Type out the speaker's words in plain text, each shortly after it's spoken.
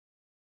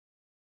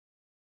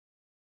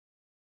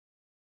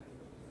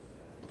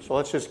So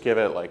let's just give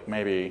it like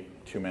maybe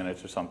 2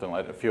 minutes or something,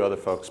 let a few other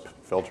folks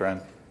filter in.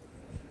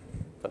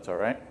 That's all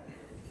right?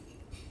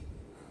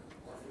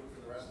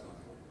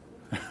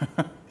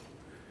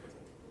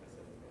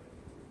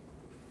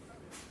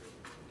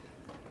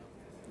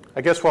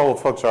 I guess while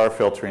folks are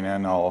filtering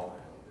in, I'll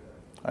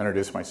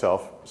introduce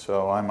myself.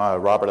 So I'm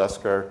Robert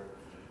Esker.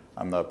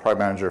 I'm the product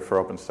manager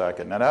for OpenStack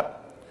at NetApp.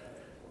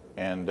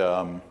 And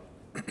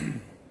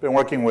been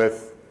working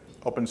with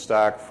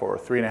OpenStack for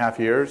 3.5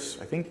 years.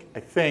 I think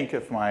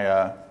if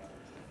my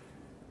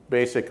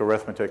basic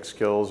arithmetic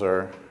skills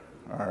are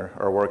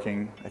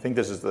working, I think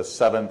this is the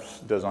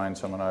 7th design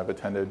seminar I've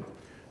attended.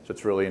 So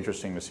it's really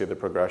interesting to see the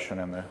progression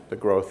and the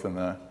growth in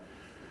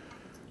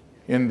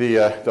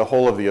the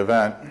whole of the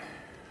event.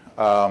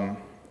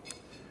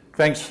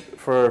 Thanks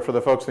for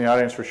the folks in the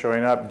audience for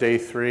showing up. Day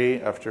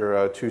 3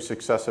 after 2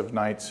 successive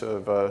nights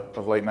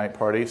of late night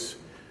parties.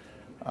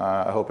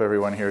 I hope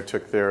everyone here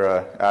took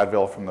their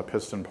Advil from the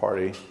Piston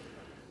Party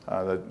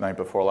the night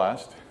before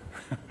last.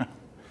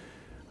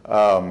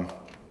 I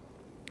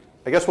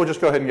guess we'll just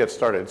go ahead and get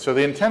started. So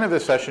the intent of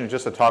this session is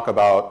just to talk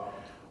about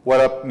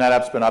what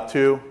NetApp's been up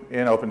to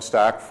in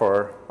OpenStack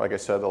for, like I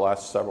said, the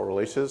last several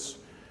releases.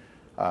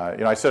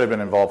 I said I've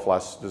been involved for the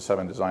last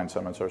 7 design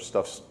summits. Our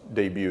stuff's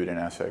debuted in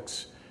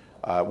Essex.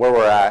 Where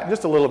we're at, and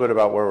just a little bit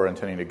about where we're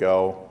intending to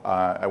go.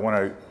 I want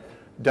to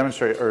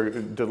demonstrate or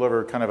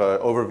deliver kind of an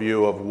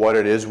overview of what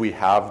it is we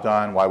have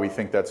done, why we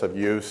think that's of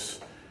use,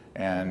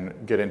 and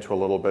get into a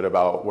little bit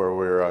about where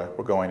we're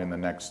going in the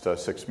next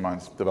 6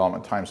 months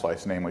development time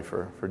slice, namely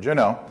for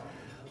Juno.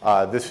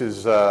 This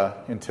is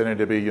intended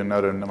to be, you'll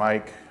note in the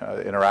mic,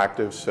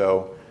 interactive,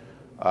 so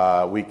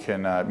we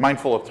can,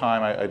 mindful of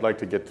time, I'd like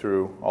to get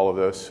through all of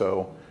this,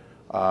 so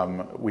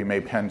we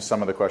may pen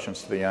some of the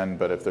questions to the end,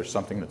 but if there's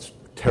something that's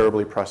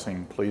terribly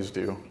pressing, please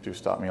do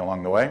stop me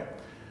along the way.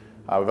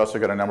 We've also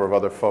got a number of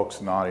other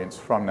folks in the audience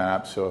from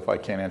NetApp, so if I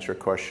can't answer a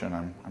question,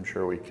 I'm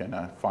sure we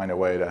can find a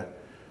way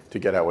to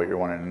get at what you're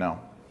wanting to know.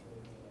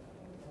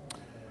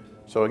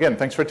 So again,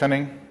 thanks for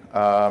attending.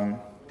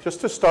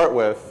 Just to start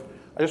with,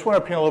 I just want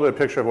to paint a little bit of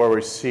picture of where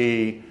we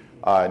see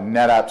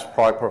NetApp's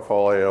product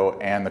portfolio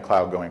and the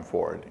cloud going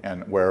forward,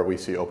 and where we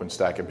see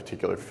OpenStack in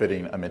particular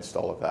fitting amidst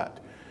all of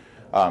that.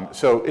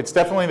 So it's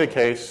definitely the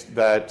case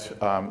that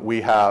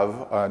we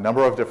have a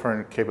number of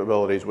different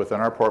capabilities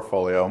within our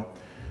portfolio.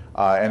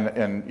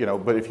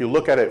 But if you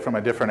look at it from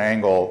a different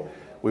angle,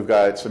 we've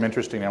got some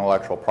interesting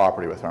intellectual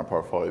property within our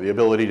portfolio. The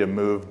ability to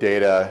move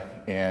data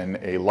in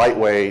a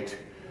lightweight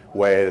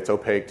way that's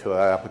opaque to the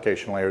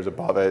application layers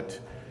above it,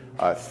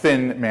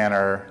 thin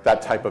manner,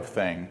 that type of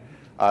thing.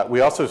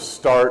 We also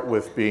start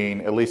with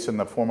being, at least in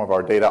the form of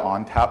our Data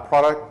ONTAP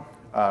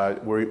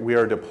product, we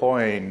are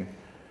deploying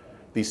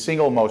the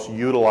single most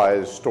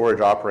utilized storage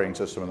operating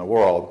system in the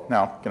world.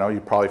 Now, you're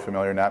probably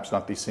familiar, NetApp's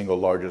not the single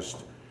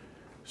largest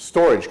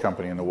storage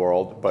company in the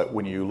world, but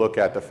when you look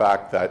at the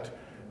fact that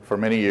for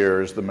many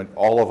years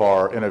all of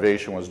our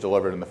innovation was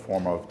delivered in the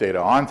form of Data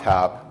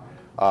ONTAP,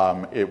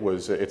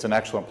 it's an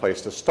excellent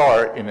place to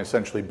start in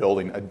essentially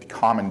building a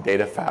common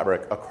data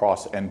fabric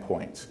across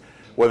endpoints,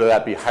 whether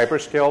that be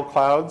hyperscale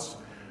clouds.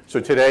 So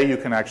today you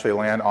can actually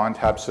land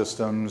ONTAP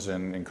systems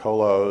in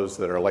colos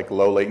that are like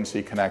low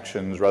latency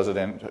connections,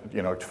 resident,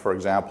 for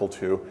example,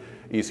 to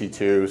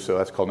EC2, so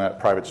that's called net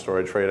private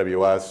storage for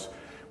AWS.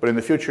 But in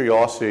the future, you'll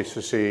also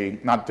see,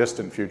 not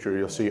distant future,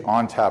 you'll see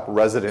ONTAP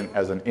resident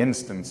as an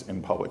instance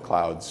in public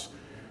clouds,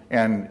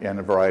 and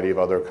a variety of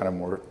other kind of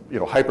more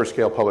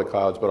hyperscale public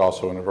clouds, but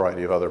also in a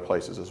variety of other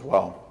places as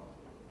well.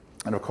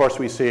 And of course,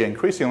 we see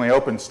increasingly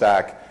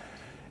OpenStack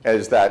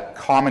as that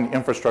common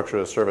infrastructure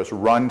as a service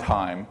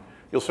runtime.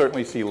 You'll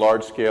certainly see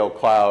large-scale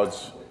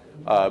clouds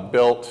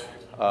built.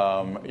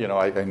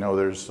 I know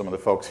there's some of the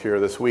folks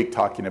here this week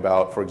talking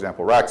about, for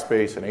example,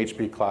 Rackspace and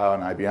HP Cloud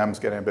and IBM's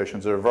got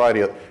ambitions. There are a variety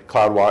of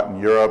CloudWatt in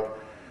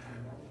Europe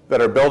that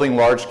are building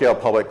large-scale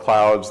public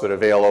clouds that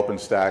avail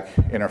OpenStack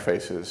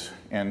interfaces.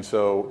 And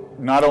so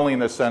not only in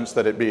the sense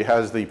that it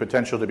has the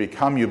potential to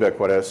become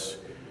ubiquitous,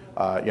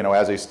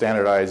 as a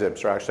standardized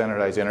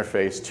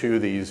interface to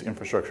these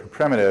infrastructure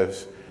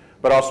primitives,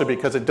 but also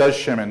because it does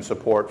shim in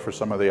support for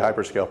some of the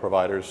hyperscale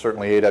providers,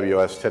 certainly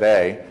AWS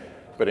today.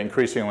 But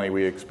increasingly,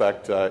 we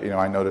expect,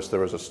 I noticed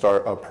there was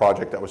a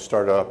project that was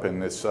started up in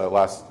this in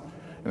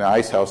the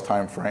Icehouse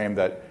timeframe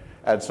that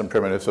adds some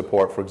primitive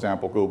support, for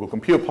example, Google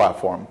Compute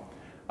Platform.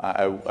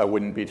 I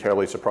wouldn't be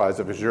terribly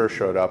surprised if Azure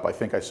showed up. I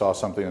think I saw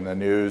something in the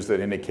news that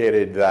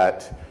indicated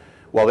that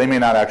while they may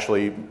not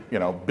actually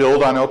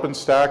build on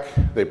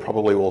OpenStack, they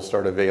probably will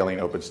start availing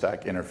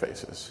OpenStack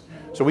interfaces.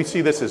 So we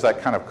see this as that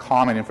kind of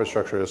common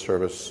infrastructure as a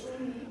service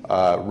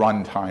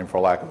runtime, for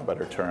lack of a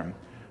better term.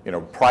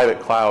 Private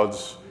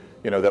clouds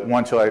that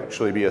want to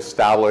actually be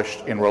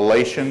established in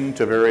relation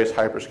to various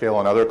hyperscale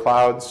and other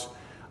clouds,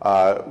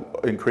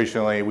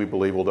 increasingly we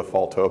believe will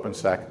default to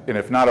OpenStack. And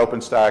if not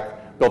OpenStack,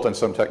 built on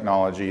some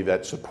technology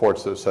that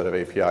supports those set of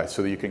APIs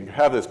so that you can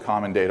have this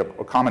common data,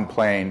 a common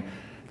plane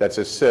that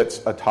just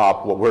sits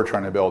atop what we're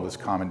trying to build, this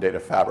common data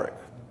fabric.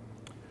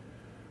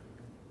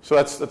 So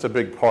that's a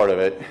big part of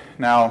it.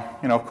 Now,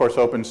 of course,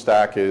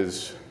 OpenStack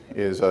is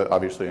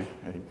obviously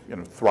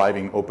a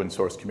thriving open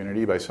source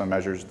community, by some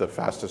measures the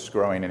fastest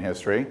growing in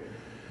history.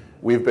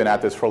 We've been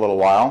at this for a little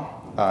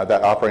while.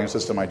 That operating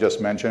system I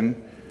just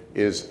mentioned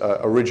is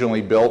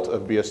originally built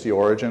of BSD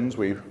origins.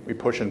 We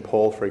push and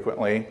pull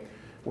frequently.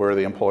 We're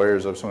the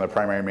employers of some of the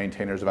primary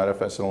maintainers of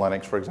NFS and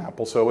Linux, for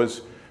example. So it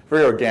was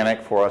very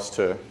organic for us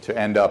to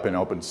end up in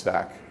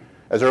OpenStack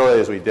as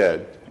early as we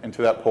did. And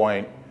to that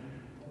point,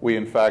 we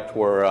in fact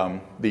were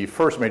the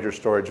first major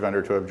storage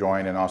vendor to have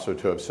joined and also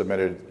to have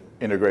submitted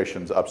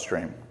integrations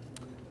upstream.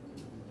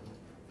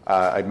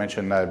 I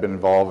mentioned that I've been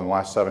involved in the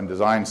last 7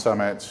 design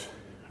summits.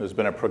 There's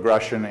been a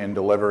progression in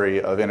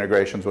delivery of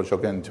integrations, which I'll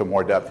get into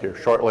more depth here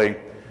shortly.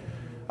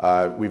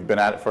 We've been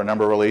at it for a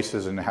number of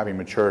releases and having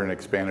matured and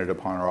expanded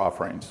upon our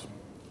offerings.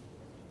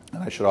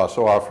 And I should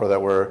also offer that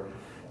we're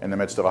in the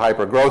midst of a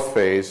hyper-growth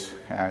phase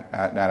at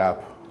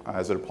NetApp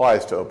as it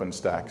applies to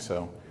OpenStack.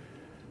 So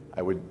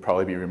I would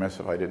probably be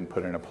remiss if I didn't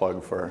put in a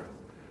plug for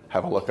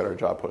have a look at our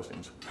job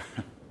postings.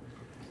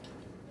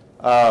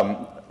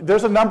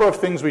 There's a number of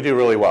things we do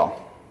really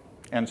well.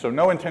 And so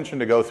no intention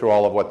to go through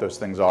all of what those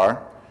things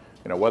are.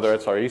 Whether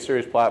it's our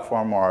E-Series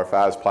platform or our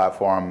FAS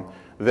platform,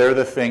 they're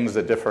the things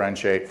that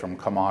differentiate from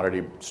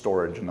commodity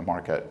storage in the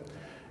market.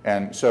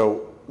 And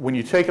so when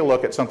you take a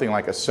look at something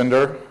like a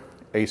Cinder,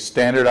 a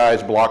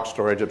standardized block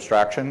storage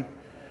abstraction,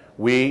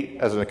 we,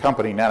 as a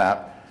company,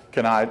 NetApp,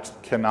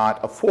 cannot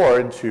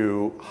afford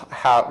to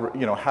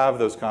have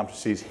those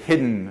competencies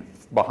hidden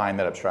behind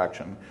that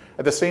abstraction.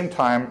 At the same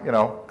time,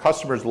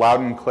 customers loud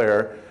and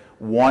clear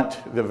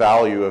want the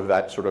value of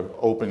that sort of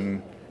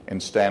open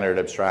and standard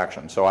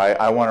abstraction. So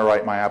I want to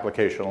write my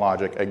application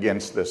logic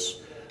against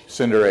this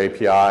Cinder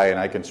API, and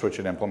I can switch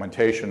an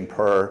implementation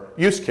per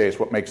use case,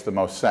 what makes the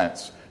most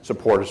sense.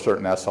 Support a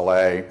certain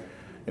SLA,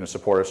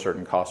 support a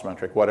certain cost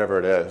metric, whatever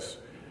it is.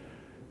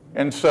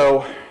 And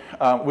so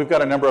we've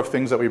got a number of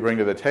things that we bring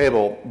to the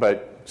table,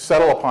 but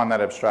settle upon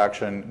that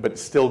abstraction, but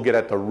still get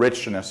at the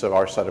richness of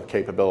our set of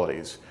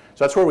capabilities.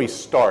 So that's where we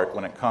start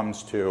when it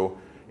comes to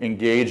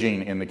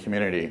engaging in the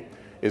community,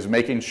 is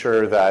making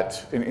sure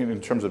that, in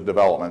terms of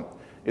development,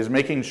 is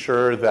making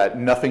sure that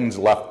nothing's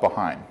left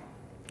behind.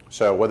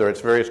 So whether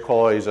it's various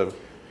qualities of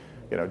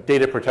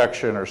data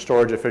protection or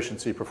storage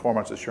efficiency,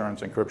 performance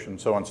assurance, encryption,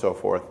 so on and so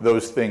forth,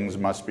 those things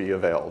must be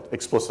availed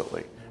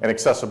explicitly and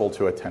accessible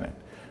to a tenant.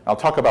 I'll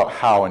talk about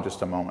how in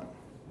just a moment.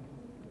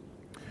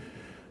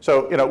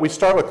 So we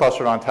start with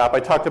clustered ONTAP. I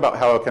talked about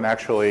how it can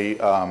actually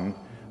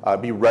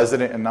be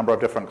resident in a number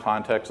of different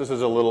contexts. This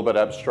is a little bit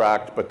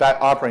abstract, but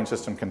that operating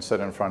system can sit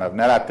in front of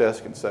NetApp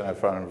disk, can sit in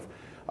front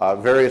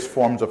of various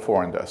forms of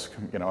foreign disk,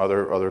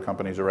 other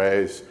companies'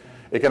 arrays.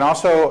 It can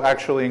also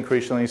actually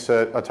increasingly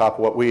sit atop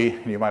what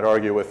you might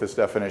argue with this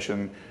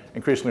definition,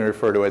 increasingly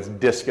refer to as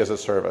disk as a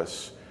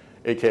service,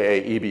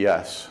 aka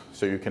EBS.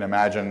 So you can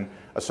imagine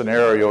a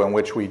scenario in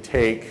which we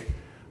take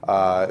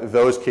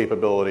those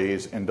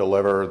capabilities and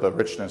deliver the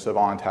richness of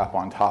ONTAP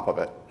on top of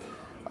it.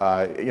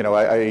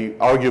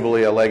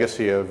 Arguably a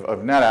legacy of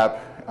NetApp,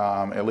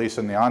 at least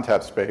in the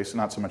ONTAP space,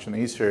 not so much in the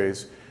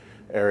E-Series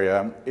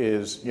area,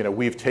 is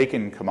we've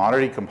taken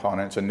commodity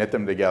components and knit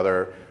them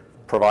together,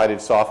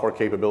 provided software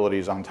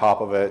capabilities on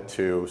top of it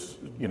to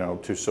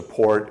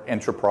support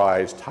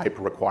enterprise type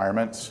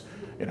requirements,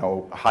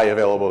 high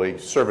availability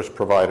service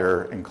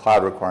provider and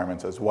cloud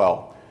requirements as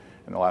well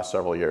in the last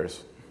several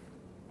years.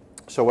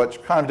 So what's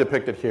kind of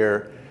depicted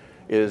here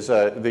is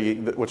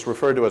what's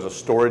referred to as a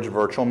storage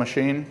virtual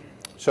machine.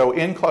 So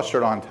in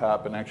clustered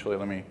ONTAP, and actually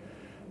let me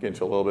get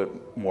into a little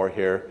bit more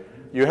here,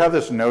 you have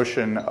this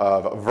notion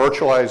of a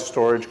virtualized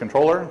storage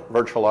controller,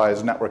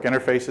 virtualized network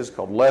interfaces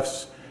called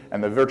LIFs,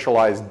 and the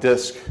virtualized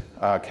disk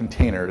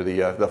container,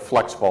 the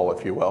flex vol,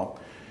 if you will.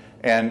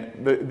 And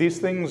these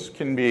things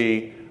can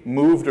be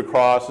moved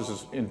across. This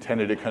is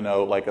intended to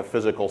connote like a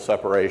physical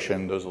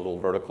separation, those little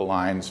vertical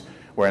lines,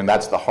 wherein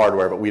that's the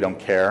hardware, but we don't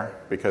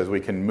care because we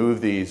can move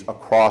these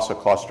across a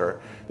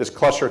cluster. This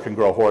cluster can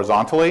grow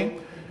horizontally.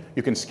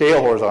 You can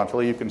scale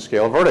horizontally, you can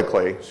scale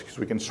vertically, because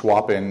we can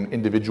swap in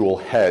individual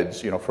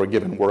heads, for a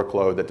given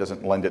workload that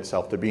doesn't lend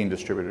itself to being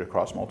distributed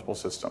across multiple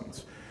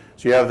systems.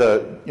 So you have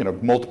the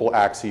multiple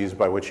axes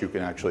by which you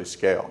can actually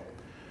scale.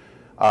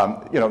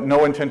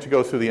 No intent to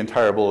go through the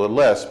entire bullet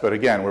list, but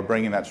again, we're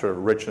bringing that sort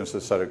of richness,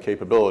 this set of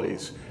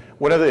capabilities.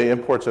 One of the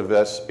imports of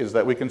this is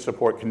that we can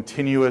support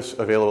continuous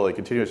availability,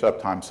 continuous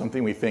uptime,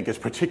 something we think is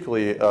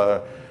particularly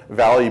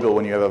valuable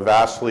when you have a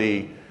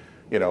vastly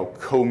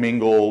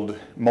commingled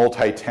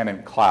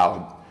multi-tenant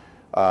cloud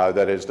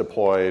that is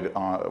deployed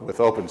with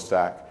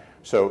OpenStack.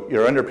 So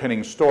your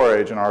underpinning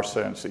storage, in our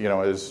sense,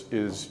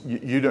 is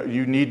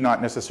you need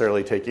not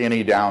necessarily take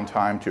any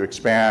downtime to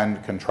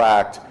expand,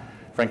 contract,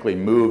 frankly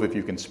move if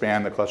you can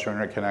span the cluster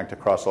interconnect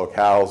across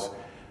locales,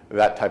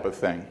 that type of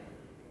thing.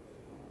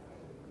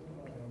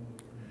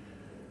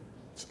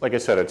 Like I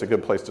said, it's a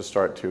good place to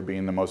start to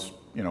being the most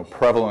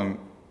prevalent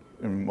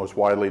and most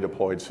widely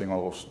deployed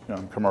single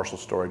commercial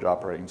storage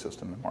operating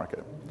system in the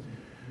market.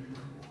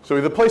 So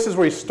the places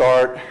where we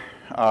start,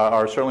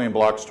 are certainly in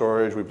block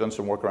storage. We've done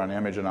some work around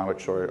image and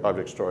object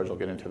storage. I'll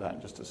get into that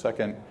in just a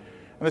second.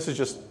 And this is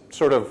just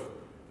sort of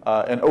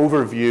an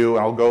overview, and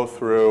I'll go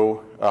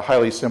through a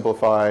highly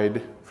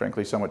simplified,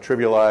 frankly somewhat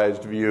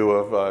trivialized view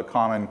of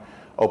common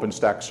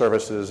OpenStack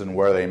services and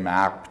where they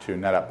map to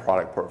NetApp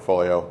product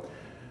portfolio.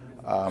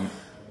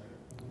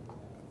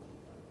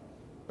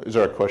 Is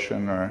there a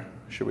question, or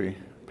should we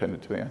pin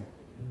it to the end?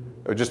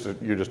 Or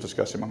you're just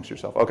discussing amongst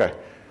yourself. Okay.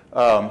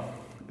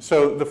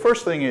 So the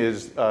first thing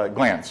is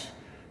glance.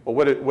 Well,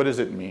 what does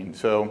it mean?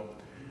 So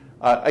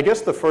I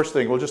guess the first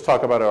thing, we'll just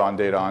talk about it on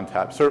Data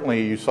ONTAP.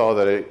 Certainly you saw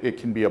that it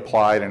can be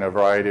applied in a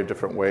variety of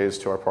different ways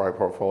to our product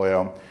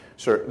portfolio.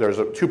 So there's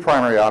two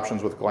primary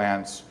options with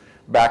glance.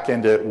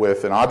 Backend it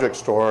with an object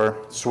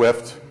store,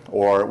 Swift,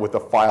 or with a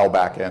file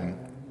backend.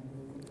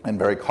 And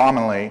very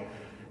commonly,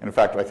 in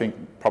fact, I think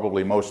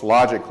probably most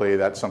logically,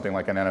 that's something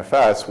like an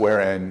NFS,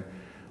 wherein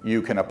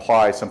you can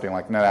apply something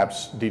like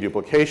NetApp's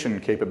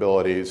deduplication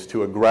capabilities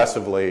to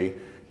aggressively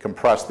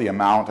compress the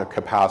amount of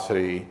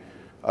capacity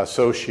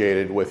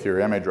associated with your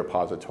image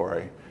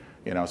repository.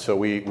 So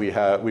we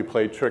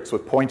play tricks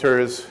with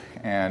pointers,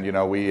 and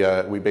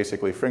we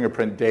basically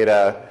fingerprint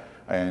data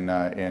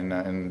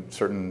in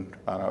certain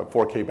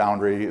 4K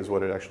boundary is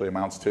what it actually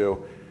amounts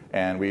to,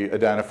 and we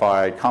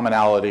identify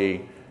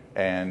commonality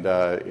and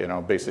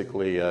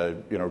basically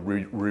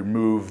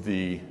remove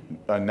the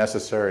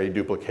unnecessary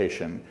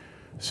duplication.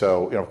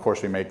 So of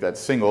course we make that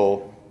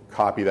single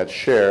copy that's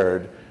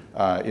shared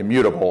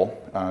immutable,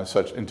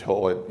 such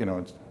until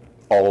it's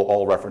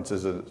all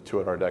references to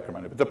it are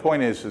decremented. But the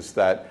point is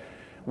that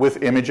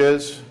with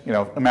images,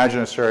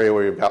 imagine a scenario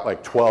where you've got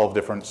like 12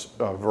 different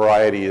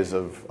varieties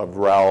of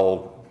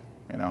rel,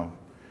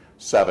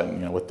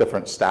 7, with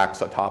different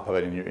stacks on top of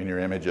it in your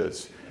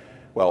images.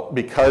 Well,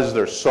 because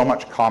there's so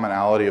much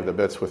commonality of the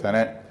bits within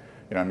it,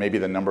 maybe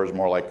the number is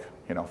more like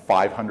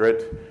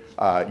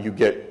 500, you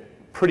get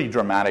pretty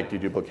dramatic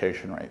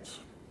deduplication rates.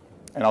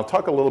 And I'll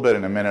talk a little bit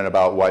in a minute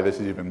about why this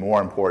is even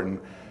more important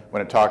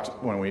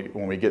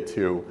when we get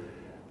to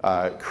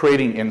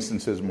creating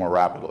instances more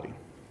rapidly.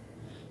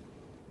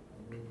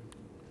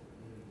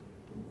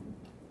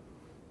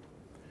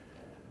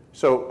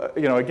 So,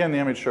 again, the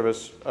image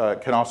service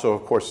can also,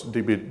 of course,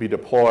 be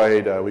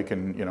deployed. We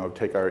can,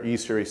 take our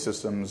E-series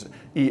systems.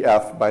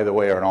 EF, by the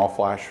way, are an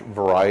all-flash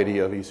variety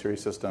of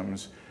E-series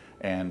systems,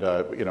 and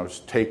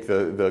take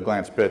the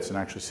glance bits and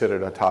actually sit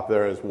it atop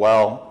there as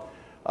well.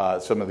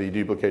 Some of the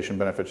duplication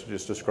benefits you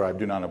just described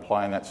do not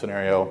apply in that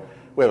scenario.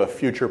 We have a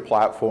future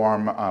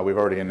platform we've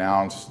already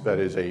announced that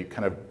is a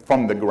kind of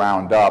from the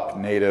ground up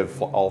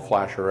native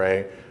all-flash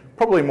array,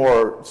 probably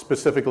more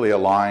specifically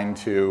aligned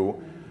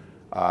to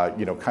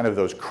kind of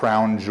those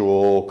crown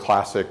jewel,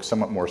 classic,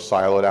 somewhat more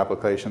siloed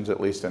applications,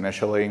 at least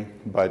initially.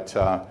 But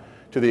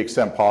to the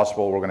extent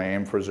possible, we're going to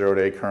aim for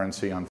zero-day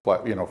currency on,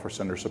 for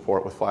sender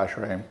support with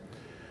FlashArray.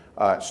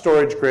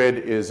 Storage Grid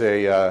is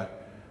a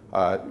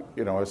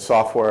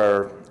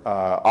software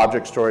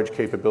object storage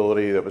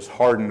capability that was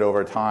hardened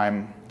over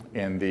time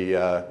in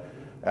the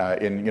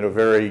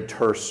very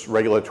terse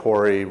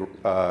regulatory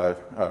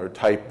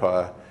type,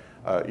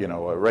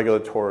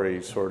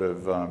 regulatory sort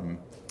of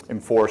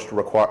enforced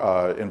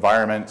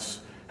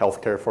environments,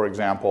 healthcare, for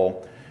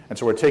example. And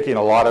so we're taking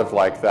a lot of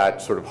like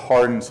that sort of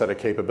hardened set of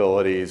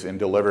capabilities and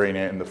delivering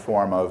it in the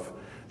form of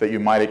that you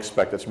might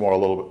expect that's more a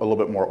little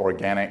bit more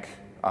organic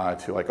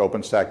to like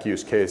OpenStack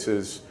use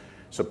cases,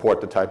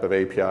 support the type of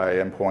API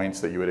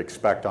endpoints that you would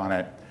expect on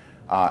it,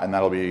 and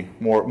that'll be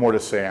more to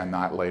say on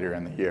that later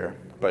in the year.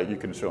 But you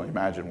can certainly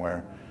imagine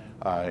where,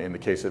 in the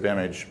case of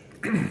image,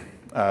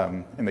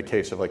 in the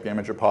case of like the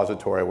image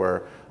repository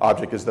where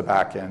object is the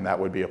backend, that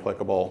would be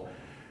applicable.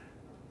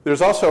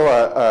 There's also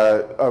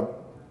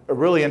a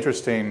really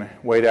interesting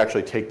way to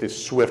actually take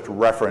this Swift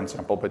reference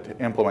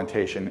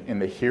implementation in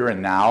the here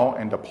and now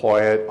and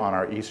deploy it on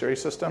our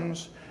E-series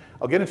systems.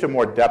 I'll get into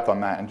more depth on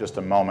that in just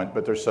a moment,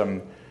 but there's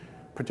some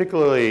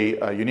particularly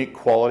unique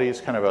qualities,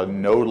 kind of a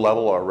node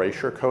level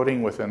erasure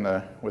coding within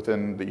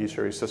the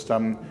E-series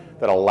system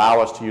that allow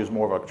us to use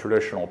more of a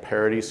traditional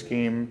parity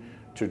scheme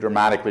to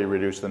dramatically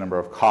reduce the number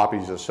of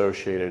copies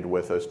associated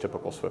with those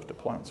typical Swift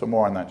deployments. So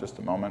more on that in just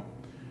a moment.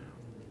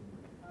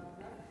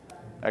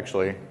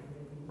 Actually,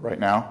 right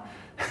now.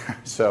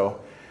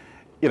 So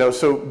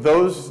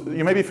those,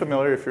 you may be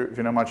familiar if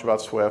you know much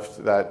about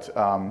Swift, that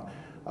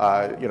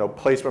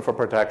placement for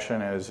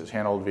protection is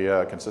handled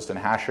via a consistent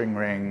hashing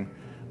ring.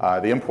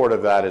 The import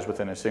of that is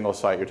within a single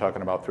site. You're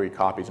talking about 3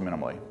 copies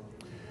minimally.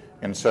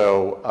 And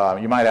so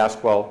you might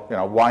ask, well,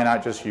 why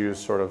not just use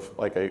sort of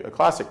like a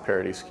classic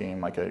parity scheme,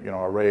 like a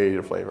array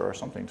or flavor or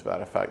something to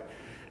that effect?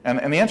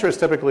 And the answer is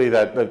typically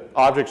that the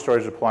object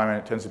storage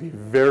deployment tends to be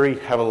very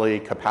heavily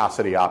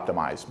capacity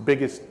optimized,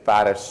 biggest,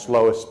 fattest,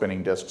 slowest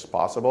spinning disks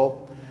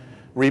possible.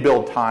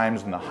 Rebuild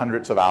times in the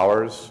hundreds of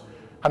hours,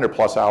 100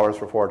 plus hours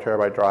for 4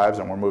 terabyte drives,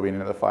 and we're moving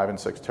into the 5 and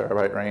 6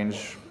 terabyte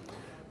range.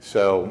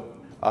 So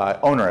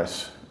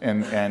onerous,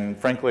 and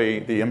frankly,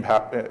 the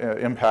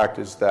impact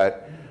is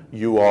that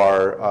you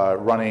are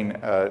running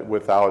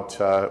without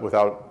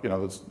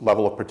this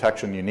level of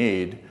protection you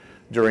need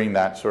during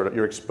that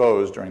you're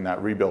exposed during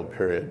that rebuild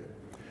period.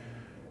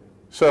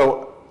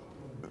 So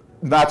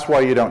that's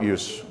why you don't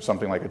use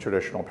something like a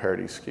traditional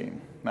parity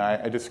scheme. Now,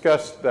 I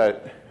discussed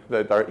that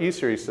our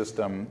E-series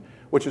system,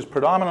 which is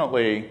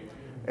predominantly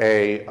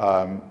a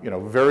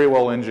very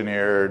well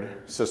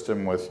engineered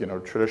system with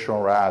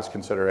traditional RAS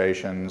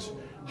considerations,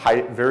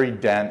 very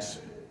dense,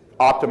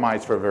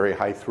 optimized for a very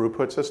high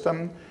throughput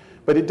system,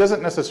 but it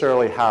doesn't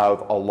necessarily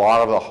have a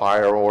lot of the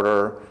higher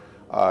order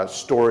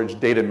storage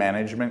data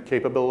management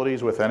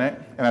capabilities within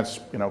it, and that's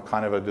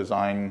kind of a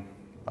design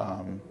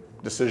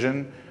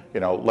decision.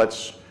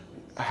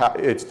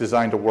 It's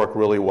designed to work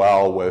really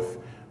well with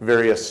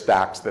various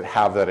stacks that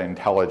have that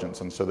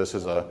intelligence, and so this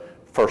is a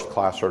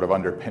first-class sort of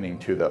underpinning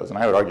to those. And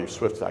I would argue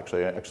Swift's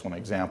actually an excellent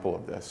example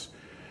of this.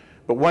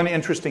 But one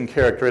interesting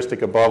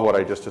characteristic above what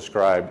I just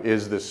described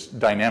is this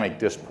dynamic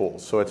disk pool.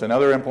 So it's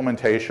another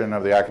implementation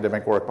of the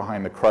academic work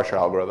behind the Crush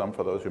algorithm,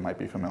 for those who might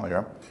be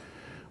familiar.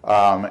 It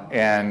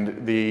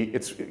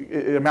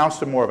amounts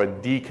to more of a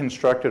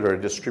deconstructed or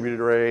a distributed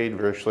RAID,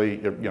 virtually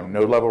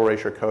node-level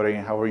ratio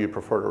coding, however you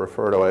prefer to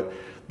refer to it.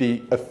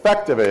 The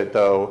effect of it,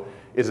 though,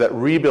 is that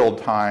rebuild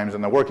times,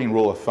 and the working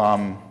rule of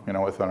thumb,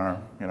 within our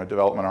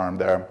development arm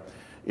there,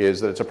 is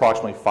that it's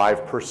approximately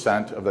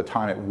 5% of the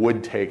time it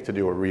would take to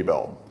do a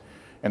rebuild.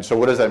 And so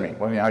what does that mean?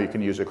 Well, now you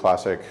can use a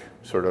classic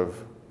sort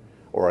of,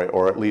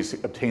 or at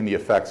least obtain the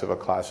effects of a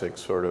classic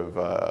sort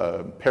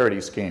of parity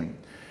scheme.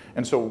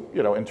 And so,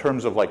 in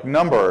terms of like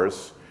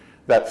numbers,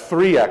 that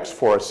 3x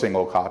for a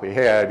single copy,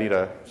 hey, I need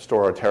to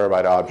store a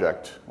terabyte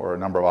object, or a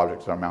number of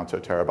objects that amount to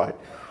a terabyte.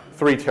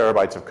 3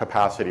 terabytes of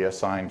capacity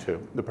assigned to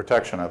the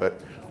protection of it,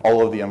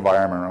 all of the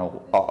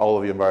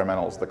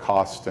environmentals, the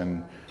cost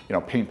and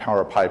paint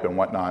power pipe and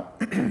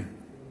whatnot.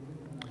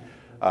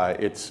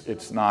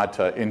 It's not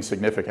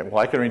insignificant.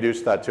 Well, I can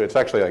reduce that to, it's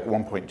actually like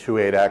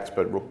 1.28x,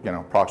 but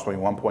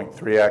approximately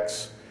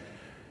 1.3x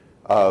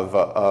of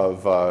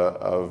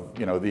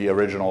the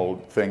original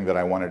thing that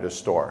I wanted to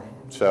store.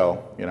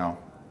 So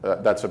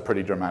that's a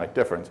pretty dramatic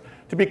difference.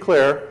 To be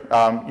clear,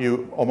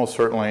 you almost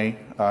certainly,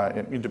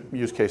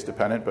 use case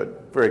dependent,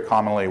 but very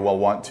commonly will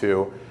want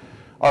to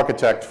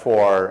architect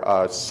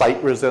for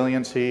site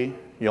resiliency.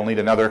 You'll need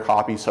another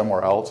copy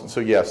somewhere else. And so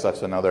yes,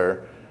 that's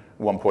another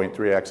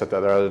 1.3x at the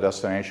other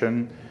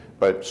destination.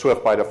 But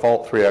Swift by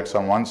default, 3x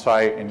on one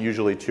site, and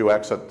usually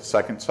 2x at the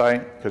second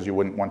site, because you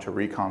wouldn't want to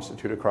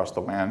reconstitute across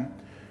the WAN.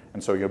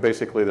 And so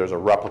basically there's a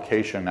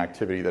replication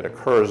activity that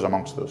occurs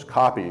amongst those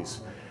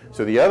copies.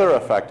 So the other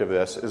effect of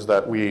this is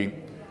that we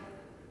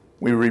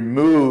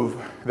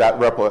remove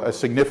that a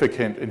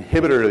significant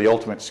inhibitor to the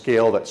ultimate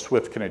scale that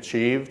Swift can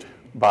achieve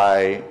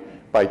by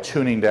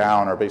tuning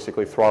down or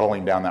basically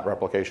throttling down that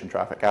replication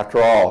traffic.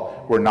 After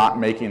all, we're not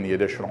making the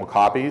additional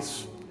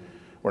copies.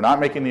 We're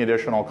not making the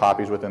additional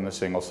copies within the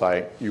single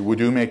site. You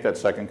do make that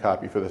second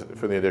copy for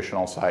the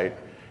additional site.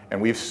 And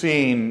we've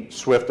seen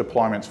Swift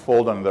deployments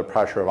fold under the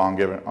pressure of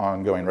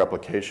ongoing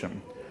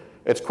replication.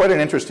 It's quite an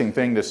interesting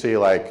thing to see,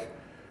 like,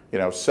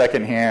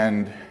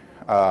 secondhand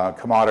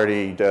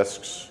commodity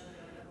disks,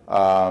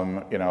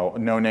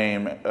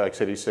 no-name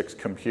x86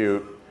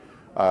 compute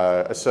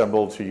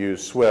assembled to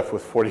use Swift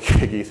with 40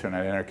 gig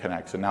Ethernet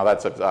interconnects. And now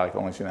I've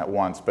only seen that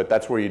once, but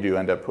that's where you do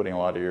end up putting a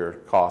lot of your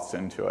costs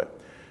into it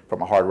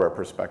from a hardware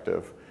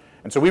perspective.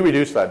 And so we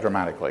reduce that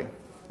dramatically,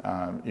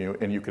 and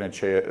you can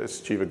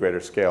achieve a greater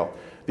scale.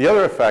 The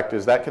other effect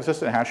is that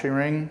consistent hashing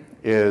ring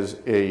is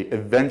a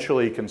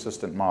eventually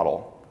consistent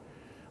model.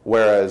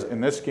 Whereas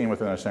in this scheme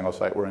within a single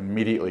site, we're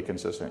immediately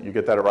consistent. You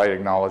get that right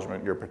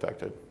acknowledgement, you're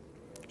protected.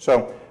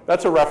 So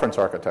that's a reference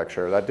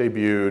architecture that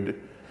debuted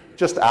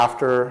just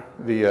after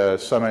the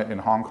summit in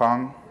Hong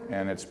Kong,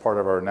 and it's part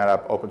of our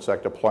NetApp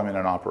OpenStack deployment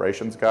and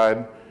operations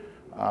guide.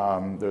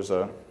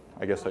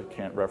 I guess I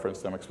can't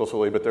reference them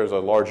explicitly, but there's a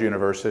large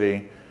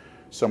university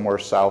somewhere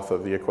south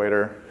of the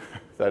equator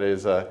that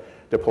is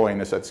deploying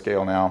this at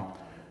scale now.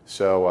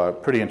 So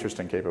pretty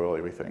interesting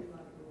capability, we think.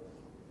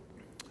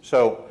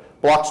 So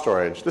block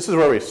storage, this is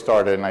where we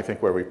started, and I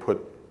think where we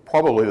put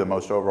probably the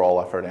most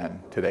overall effort in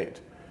to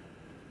date.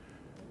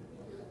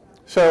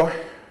 So,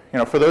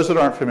 for those that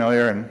aren't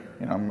familiar, and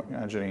I'm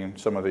imagining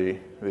some of the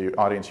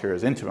audience here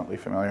is intimately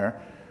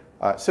familiar,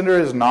 Cinder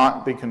is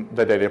not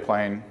the data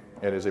plane.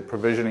 It is a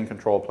provisioning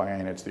control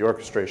plane. It's the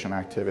orchestration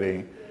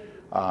activity.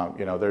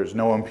 There's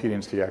no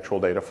impedance to the actual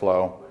data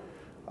flow.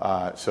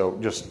 So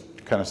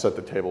just kind of set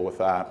the table with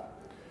that.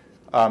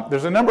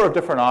 There's a number of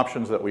different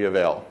options that we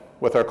avail.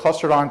 With our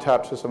clustered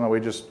ONTAP system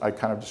that I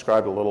kind of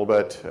described a little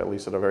bit, at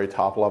least at a very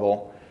top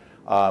level,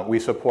 we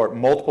support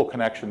multiple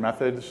connection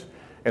methods.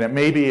 And it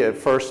may be at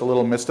first a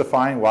little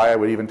mystifying why I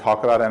would even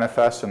talk about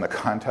NFS in the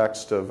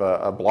context of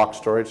a block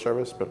storage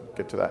service, but we'll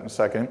get to that in a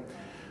second.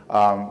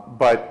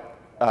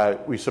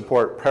 We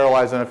support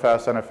parallelized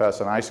NFS,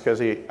 and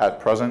iSCSI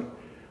at present.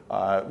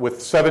 With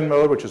 7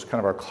 mode, which is kind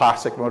of our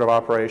classic mode of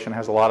operation,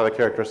 has a lot of the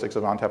characteristics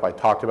of ONTAP I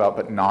talked about,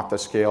 but not the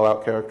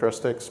scale-out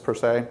characteristics per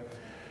se.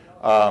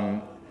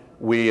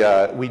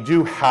 We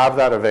do have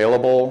that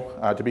available.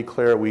 To be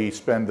clear, we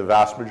spend the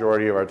vast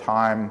majority of our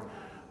time,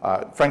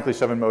 frankly,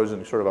 7 modes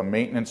in sort of a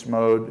maintenance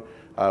mode,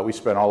 We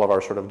spend all of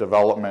our sort of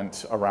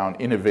development around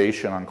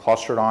innovation on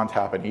clustered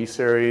ONTAP and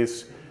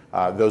E-series.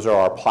 Those are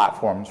our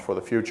platforms for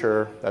the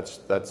future.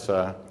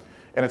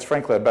 And it's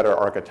frankly a better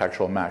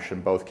architectural mesh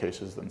in both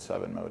cases than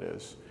 7-mode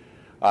is.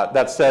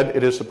 That said,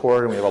 it is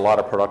supported, and we have a lot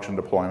of production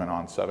deployment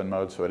on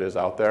 7-mode, so it is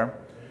out there.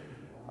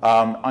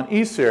 On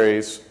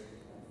E-series,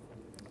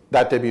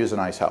 that debuts in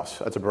Icehouse.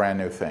 That's a brand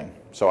new thing.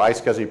 So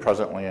iSCSI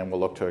presently, and we'll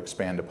look to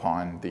expand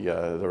upon the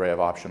array of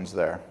options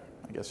there.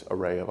 I guess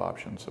array of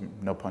options,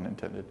 no pun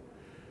intended.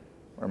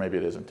 Or maybe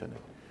it is intended.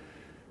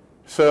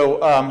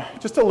 So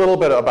just a little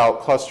bit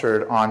about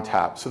clustered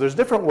ONTAP. So there's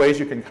different ways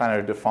you can kind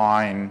of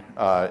define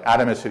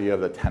atomicity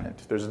of the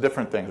tenant. There's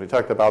different things. We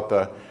talked about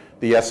the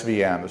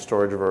SVM, the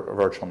storage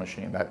virtual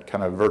machine, that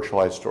kind of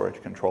virtualized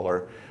storage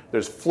controller.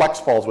 There's flex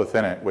balls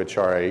within it, which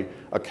are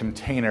a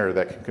container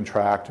that can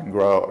contract and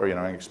grow, or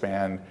and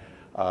expand.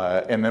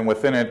 And then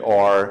within it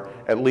are,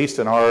 at least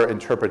in our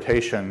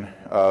interpretation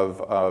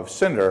of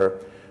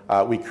Cinder,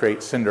 we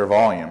create Cinder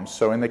volumes.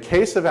 So in the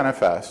case of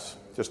NFS,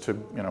 just to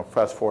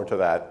fast forward to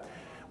that,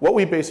 what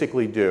we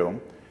basically do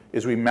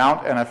is we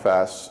mount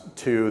NFS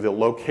to the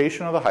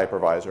location of the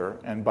hypervisor,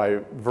 and by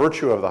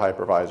virtue of the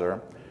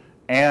hypervisor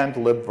and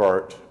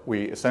libvirt,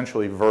 we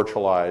essentially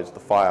virtualize the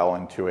file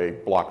into a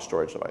block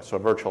storage device, so a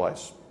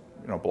virtualized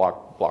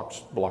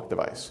block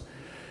device.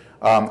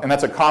 And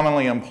that's a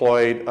commonly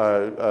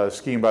employed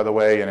scheme, by the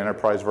way, in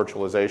enterprise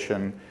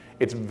virtualization.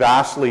 It's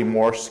vastly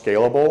more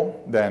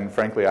scalable than,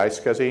 frankly,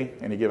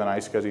 iSCSI. Any given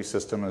iSCSI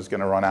system is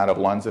going to run out of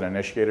LUNs and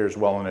initiators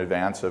well in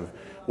advance of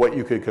what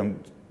you could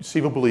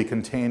conceivably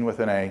contain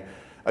within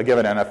a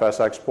given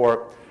NFS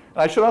export.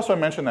 And I should also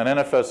mention that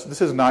NFS,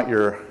 this is not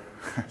your,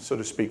 so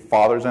to speak,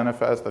 father's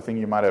NFS, the thing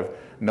you might have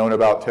known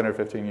about 10 or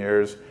 15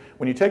 years.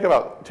 When you take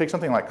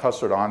something like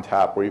clustered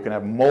ONTAP, where you can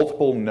have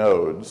multiple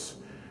nodes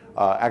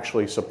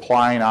actually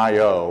supplying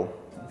I/O,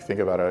 if you think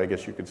about it, I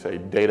guess you could say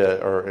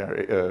data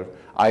or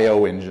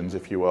I/O engines,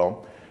 if you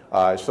will,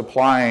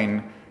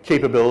 supplying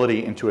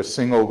capability into a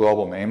single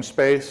global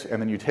namespace,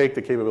 and then you take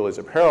the capabilities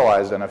of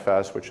parallelized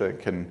NFS, which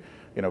can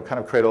kind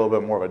of create a little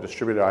bit more of a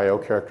distributed I/O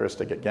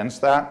characteristic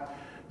against that.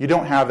 You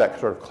don't have that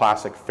sort of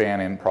classic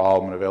fan-in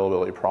problem and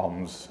availability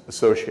problems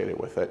associated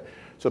with it.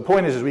 So the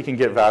point is we can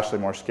get vastly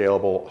more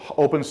scalable.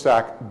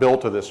 OpenStack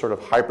built to this sort of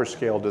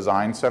hyperscale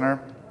design center.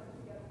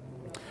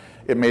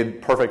 It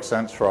made perfect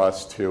sense for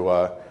us to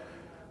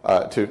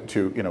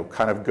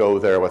kind of go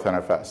there with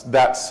NFS.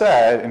 That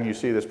said, and you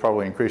see this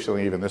probably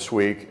increasingly even this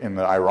week in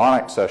the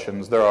ironic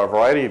sessions, there are a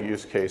variety of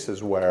use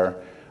cases where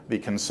the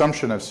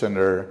consumption of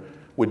Cinder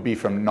would be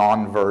from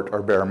non-virt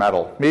or bare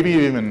metal. Maybe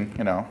even,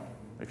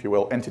 if you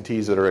will,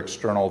 entities that are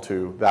external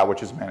to that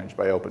which is managed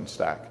by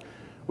OpenStack.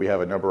 We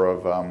have a number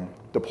of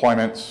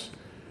deployments.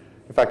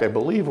 In fact, I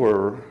believe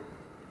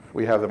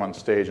we have them on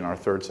stage in our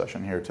third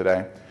session here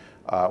today.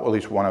 At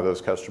least one of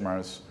those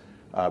customers,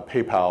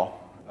 PayPal,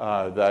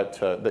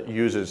 that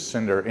uses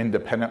Cinder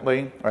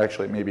independently, or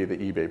actually maybe the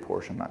eBay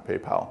portion, not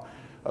PayPal,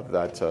 of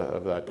that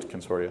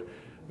consortia,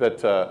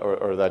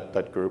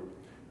 that group,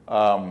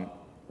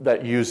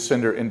 that use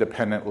Cinder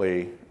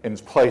independently in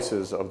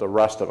places of the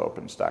rest of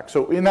OpenStack.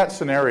 So in that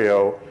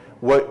scenario,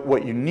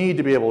 what you need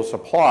to be able to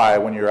supply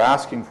when you're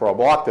asking for a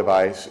block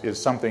device is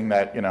something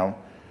that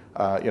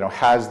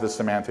has the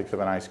semantics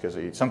of an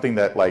iSCSI, something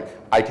that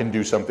I can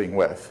do something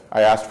with.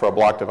 I asked for a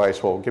block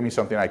device, well, give me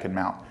something I can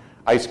mount.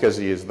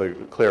 iSCSI is the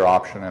clear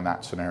option in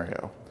that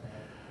scenario.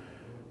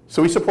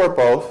 So we support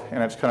both,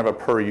 and it's kind of a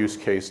per use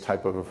case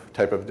type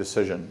of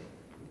decision.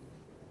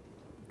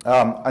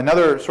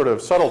 Another sort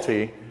of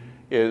subtlety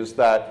is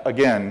that,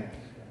 again,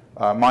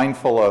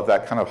 mindful of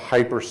that kind of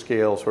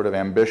hyperscale sort of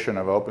ambition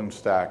of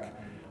OpenStack,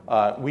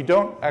 we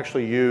don't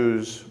actually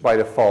use, by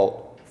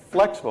default,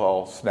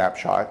 flexible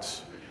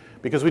snapshots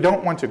because we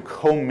don't want to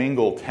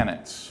commingle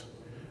tenants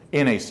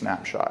in a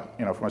snapshot.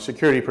 From a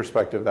security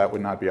perspective, that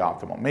would not be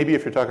optimal. Maybe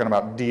if you're talking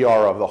about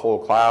DR of the whole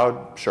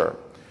cloud, sure.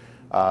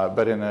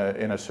 But in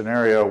a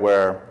scenario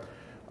where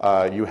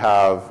you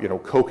have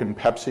Coke and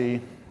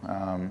Pepsi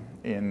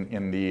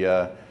in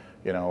the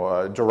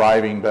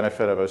deriving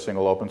benefit of a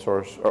single open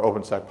source or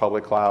OpenStack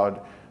public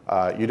cloud,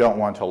 you don't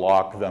want to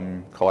lock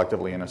them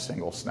collectively in a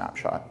single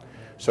snapshot.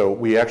 So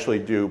we actually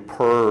do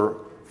per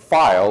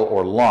file,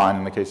 or LUN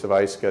in the case of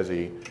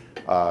iSCSI,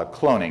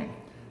 cloning.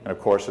 And of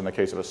course, in the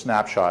case of a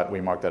snapshot, we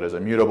mark that as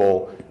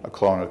immutable. A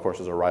clone, of course,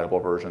 is a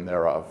writable version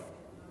thereof.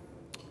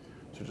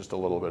 So just a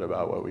little bit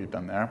about what we've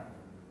done there.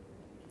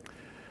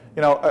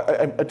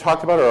 I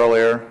talked about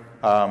earlier,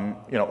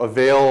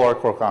 avail our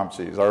core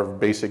competencies, our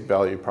basic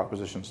value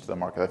propositions to the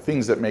market, the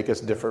things that make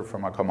us different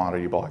from a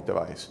commodity block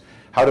device.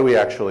 How do we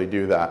actually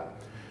do that?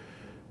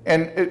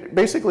 And it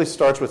basically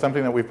starts with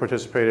something that we've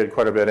participated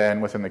quite a bit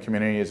in within the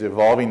community, is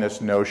evolving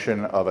this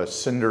notion of a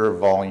Cinder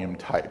volume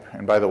type.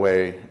 And by the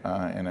way,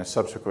 in a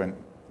subsequent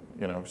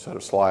set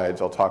of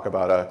slides, I'll talk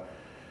about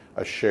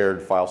a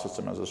shared file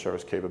system as a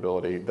service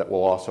capability that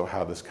will also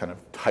have this kind of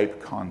type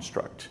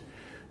construct.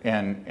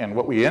 And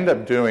what we end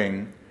up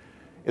doing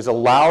is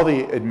allow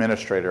the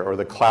administrator or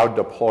the cloud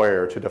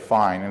deployer to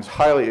define, and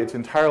it's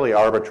entirely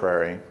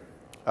arbitrary,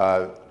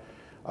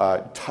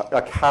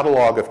 a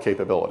catalog of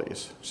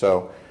capabilities.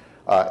 So,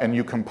 and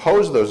you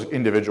compose those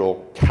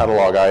individual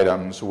catalog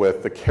items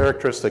with the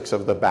characteristics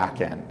of the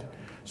back end.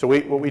 So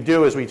what we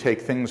do is we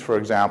take things, for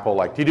example,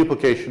 like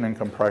deduplication and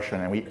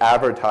compression, and we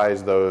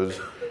advertise those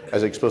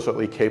as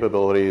explicitly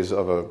capabilities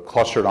of a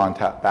clustered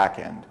ONTAP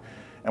backend.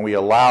 And we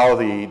allow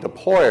the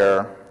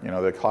deployer,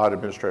 the cloud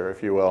administrator,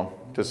 if you will,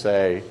 to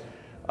say,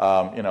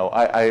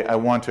 I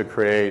want to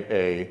create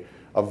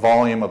a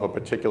volume of a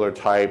particular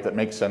type that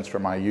makes sense for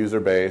my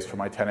user base, for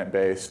my tenant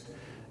base,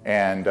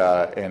 and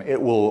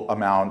it will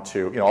amount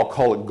to, I'll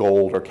call it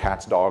gold or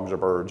cats, dogs, or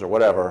birds, or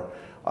whatever,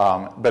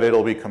 but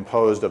it'll be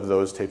composed of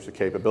those types of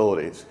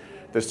capabilities.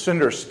 The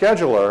Cinder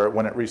scheduler,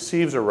 when it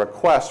receives a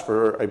request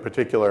for a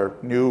particular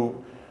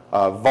new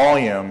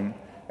volume,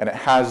 and it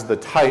has the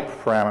type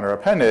parameter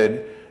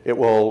appended, it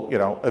will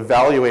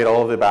evaluate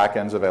all of the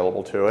backends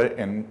available to it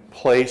and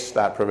place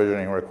that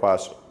provisioning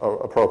request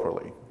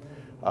appropriately.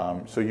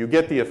 So you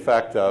get the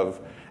effect of,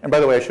 and by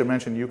the way, I should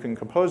mention, you can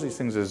compose these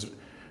things as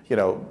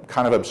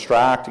kind of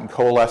abstract and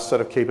coalesced set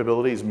of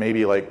capabilities.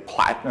 Maybe like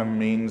platinum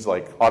means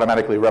like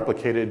automatically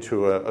replicated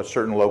to a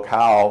certain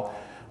locale.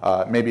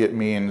 Maybe it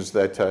means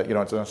that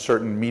it's a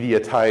certain media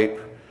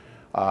type,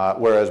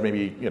 whereas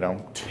maybe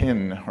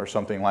tin or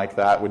something like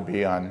that would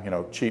be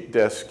on cheap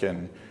disk,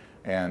 and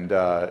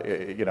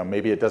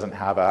maybe it doesn't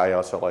have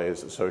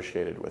SLAs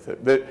associated with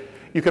it. But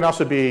you can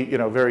also be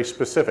very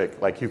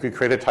specific. Like you could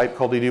create a type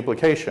called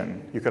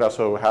deduplication. You could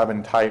also have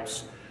in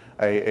types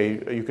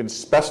you can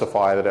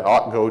specify that it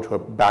ought to go to a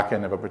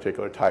backend of a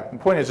particular type. The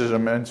point is there's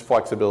immense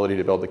flexibility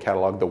to build the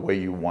catalog the way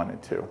you want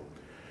it to.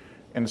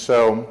 And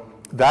so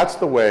that's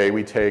the way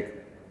we take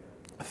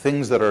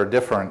things that are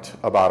different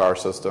about our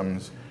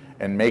systems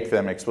and make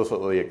them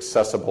explicitly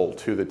accessible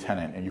to the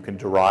tenant, and you can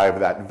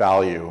derive that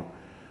value.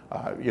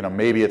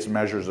 Maybe it's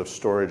measures of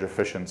storage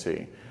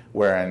efficiency,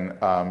 wherein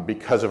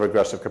because of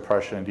aggressive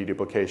compression and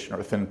deduplication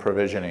or thin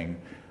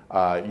provisioning,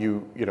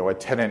 a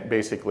tenant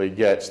basically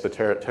gets the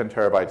 10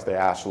 terabytes they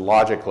ask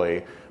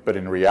logically, but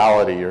in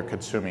reality you're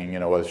consuming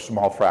a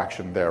small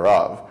fraction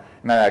thereof.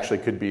 And that actually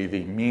could be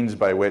the means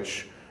by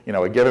which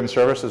a given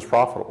service is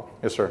profitable.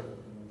 Yes, sir? Do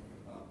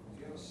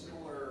you have a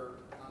similar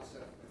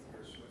concept with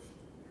your Swift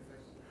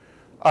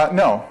interface?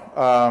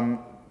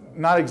 No,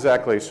 not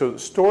exactly. So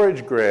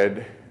Storage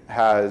Grid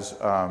has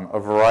a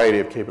variety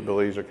of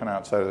capabilities that are kind of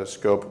outside of the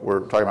scope we're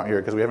talking about here,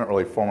 because we haven't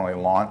really formally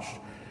launched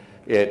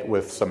it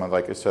with some of,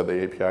 like I said,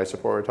 the API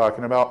support we're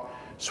talking about.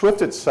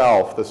 Swift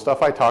itself, the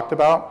stuff I talked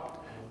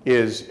about,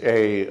 is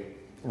a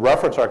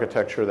reference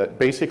architecture that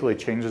basically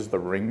changes the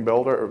ring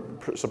builder,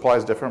 or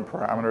supplies different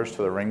parameters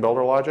to the ring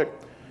builder logic.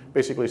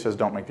 Basically says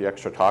don't make the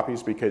extra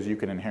copies because you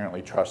can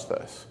inherently trust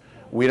this.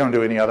 We don't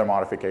do any other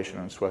modification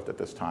in Swift at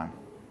this time.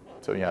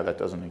 So yeah, that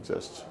doesn't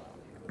exist.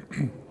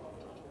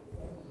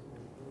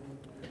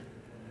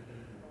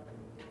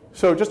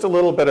 So just a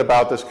little bit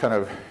about this kind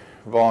of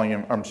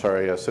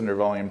Cinder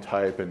volume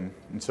type and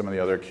some of the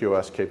other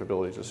QoS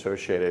capabilities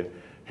associated.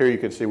 Here you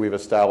can see we've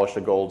established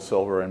a gold,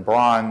 silver, and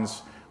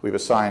bronze. We've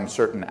assigned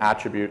certain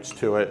attributes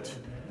to it.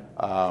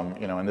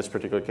 In this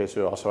particular case,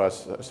 we also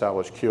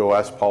established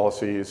QoS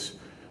policies,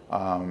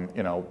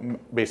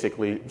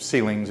 basically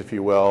ceilings, if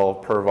you will,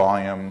 per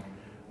volume.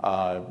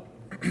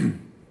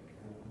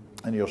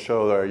 And you'll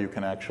show there you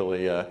can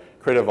actually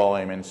create a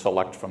volume and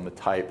select from the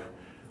type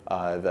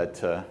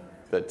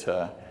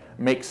that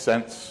makes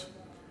sense,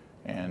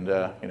 and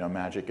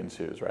magic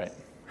ensues, right?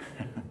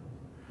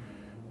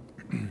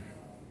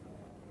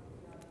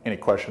 Any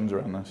questions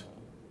around this?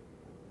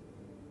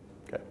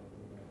 Okay,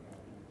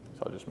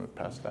 so I'll just move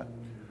past that.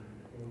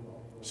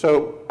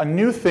 So a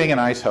new thing in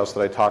Icehouse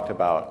that I talked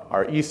about,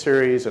 our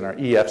E-series and our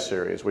EF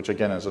series, which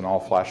again is an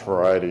all-flash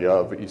variety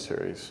of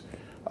E-series,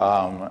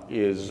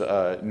 is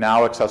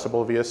now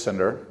accessible via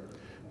Cinder.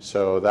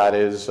 So that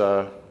is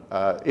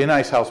in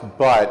Icehouse,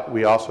 but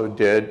we also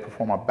did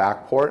perform a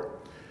backport,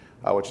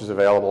 which is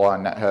available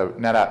on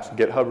NetApp's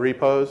GitHub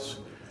repos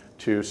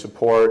to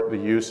support the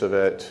use of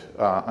it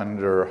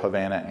under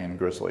Havana and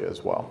Grizzly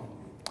as well.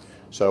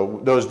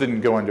 So those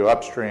didn't go into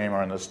upstream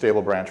or in the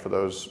stable branch for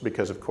those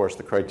because, of course,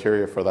 the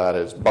criteria for that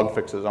is bug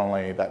fixes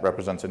only. That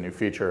represents a new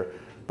feature,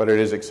 but it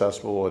is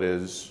accessible. It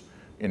is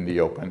in the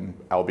open,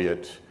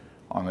 albeit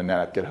on the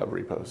NetApp GitHub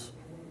repos.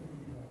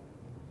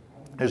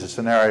 There's a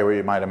scenario where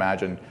you might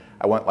imagine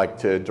I want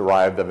to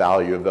derive the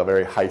value of the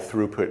very high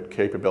throughput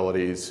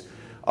capabilities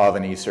of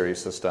an E-series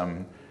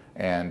system,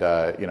 and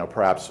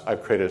perhaps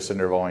I've created a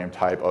Cinder volume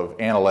type of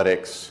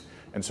analytics,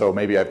 and so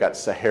maybe I've got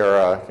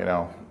Sahara,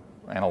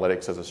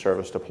 analytics as a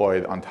service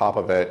deployed on top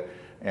of it,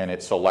 and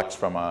it selects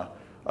from a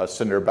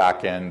Cinder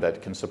backend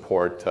that can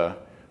support the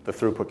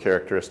throughput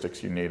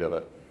characteristics you need of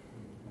it.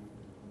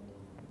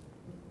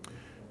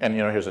 And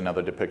here's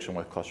another depiction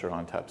with clustered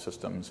ONTAP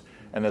systems.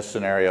 In this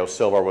scenario,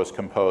 Silver was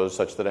composed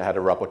such that it had a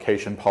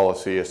replication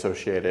policy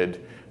associated.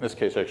 In this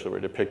case, actually, we're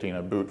depicting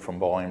a boot from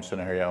volume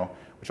scenario,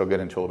 which I'll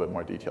get into a little bit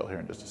more detail here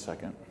in just a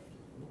second.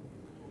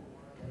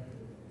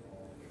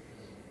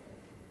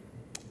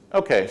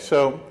 Okay,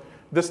 so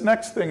this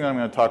next thing I'm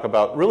going to talk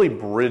about really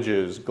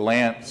bridges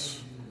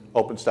Glance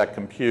OpenStack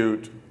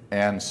Compute,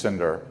 and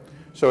Cinder.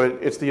 So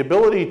it's the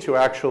ability to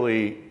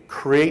actually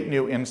create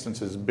new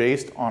instances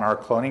based on our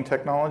cloning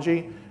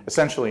technology,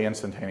 essentially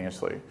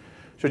instantaneously.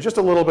 So just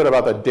a little bit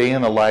about the day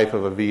in the life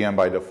of a VM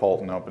by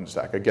default in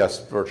OpenStack, a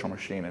guest virtual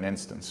machine, an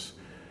instance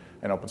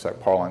in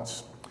OpenStack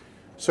parlance.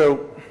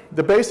 So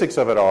the basics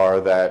of it are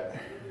that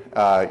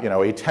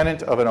a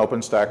tenant of an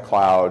OpenStack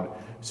cloud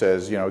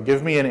says,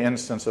 give me an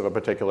instance of a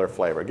particular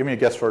flavor. Give me a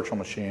guest virtual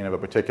machine of a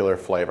particular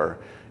flavor.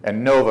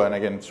 And Nova, and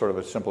again, sort of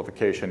a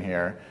simplification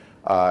here,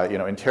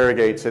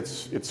 interrogates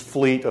its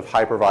fleet of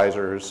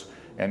hypervisors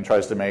and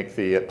tries to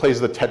plays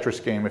the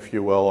Tetris game, if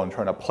you will, and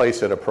trying to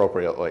place it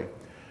appropriately.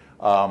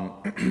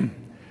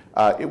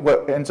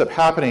 What ends up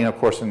happening, of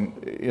course,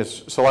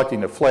 is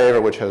selecting the flavor,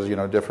 which has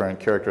different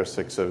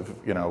characteristics of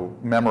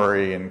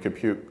memory and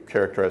compute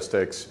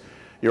characteristics.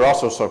 You're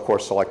also, of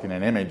course, selecting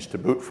an image to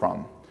boot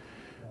from.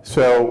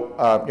 So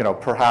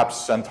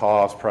perhaps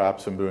CentOS,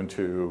 perhaps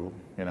Ubuntu,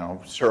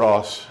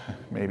 Suros,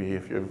 maybe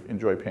if you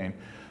enjoy pain.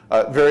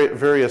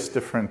 Various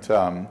different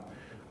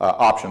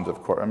options,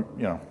 of course.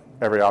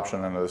 Every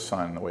option under the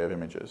sun in the way of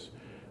images.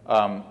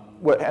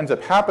 What ends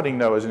up happening,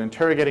 though, is in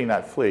interrogating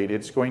that fleet,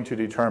 it's going to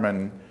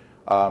determine,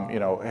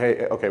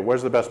 hey, okay,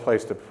 where's the best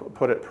place to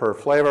put it per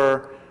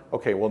flavor?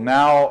 Okay, well,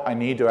 now I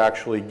need to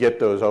actually get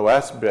those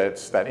OS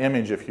bits, that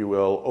image, if you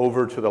will,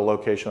 over to the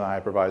location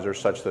of the hypervisor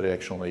such that it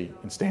actually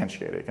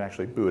instantiate it, can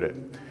actually boot it.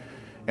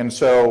 And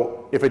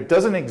so if it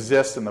doesn't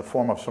exist in the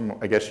form of some,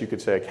 I guess you could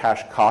say, a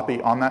cache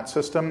copy on that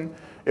system,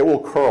 it will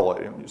curl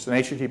it. It's an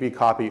HTTP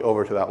copy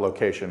over to that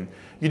location.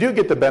 You do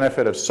get the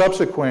benefit of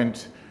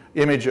subsequent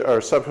image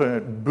or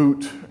subsequent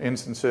boot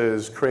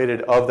instances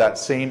created of that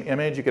same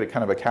image. You get a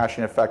kind of a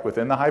caching effect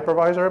within the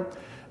hypervisor,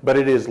 but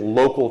it is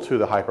local to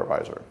the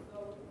hypervisor.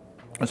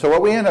 And so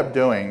what we end up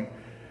doing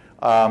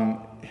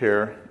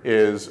here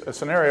is a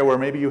scenario where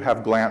maybe you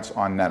have Glance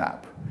on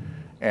NetApp.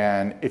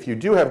 And if you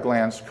do have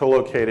Glance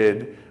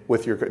co-located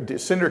with your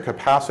Cinder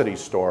capacity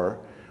store,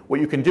 what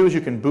you can do is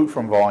you can boot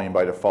from volume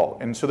by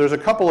default. And so there's a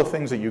couple of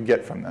things that you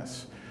get from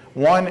this.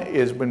 One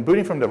is when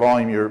booting from the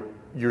volume,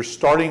 you're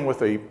starting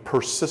with a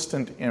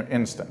persistent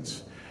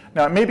instance.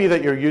 Now, it may be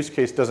that your use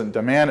case doesn't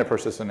demand a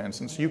persistent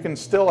instance. You can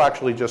still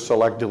actually just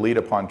select delete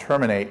upon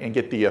terminate and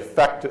get the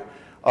effect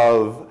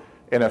of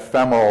an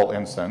ephemeral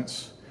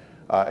instance.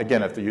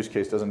 Again, if the use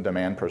case doesn't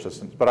demand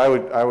persistence. But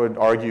I would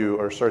argue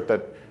or assert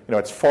that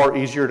it's far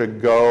easier to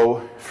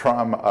go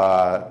from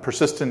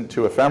persistent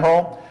to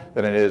ephemeral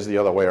than it is the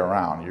other way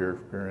around. You're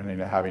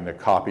having to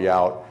copy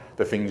out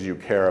the things you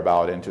care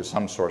about into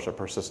some source of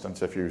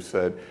persistence if you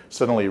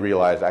suddenly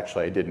realize,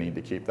 actually, I did need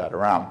to keep that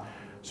around.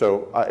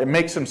 So it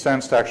makes some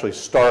sense to actually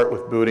start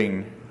with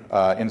booting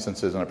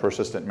instances in a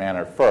persistent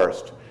manner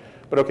first.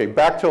 But OK,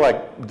 back to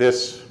like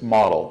this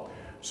model.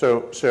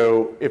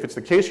 So if it's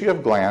the case you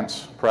have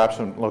Glance, perhaps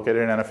located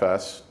in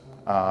NFS,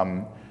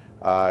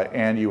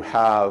 and you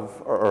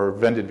have, or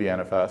vended via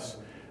NFS,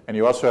 and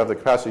you also have the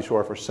capacity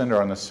store for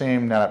Cinder on the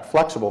same NetApp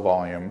flexible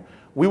volume,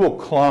 we will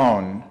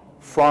clone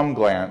from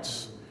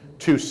Glance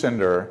to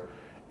Cinder,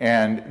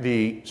 and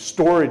the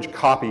storage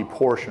copy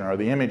portion, or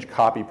the image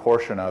copy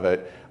portion of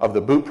it, of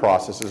the boot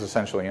process is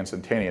essentially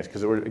instantaneous,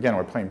 because again,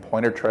 we're playing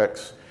pointer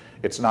tricks.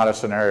 It's not a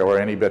scenario where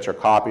any bits are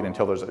copied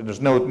until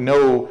there's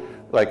no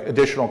like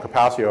additional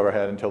capacity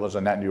overhead until there's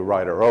a net new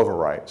write or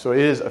overwrite. So it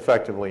is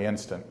effectively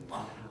instant.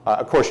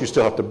 Of course, you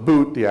still have to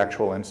boot the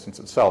actual instance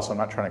itself, so I'm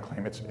not trying to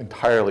claim it's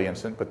entirely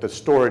instant, but the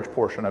storage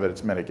portion of it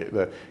is mitigated,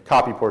 the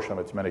copy portion of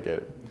it's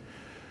mitigated.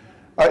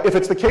 If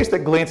it's the case that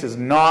Glance is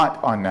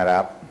not on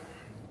NetApp,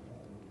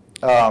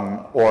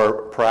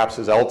 or perhaps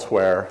is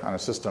elsewhere on a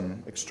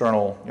system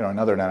external,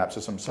 another NetApp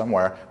system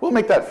somewhere, we'll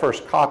make that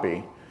first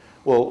copy.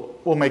 We'll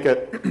make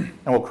it,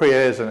 and we'll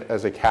create it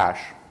as a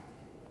cache.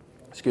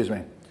 Excuse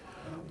me.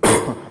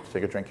 Let's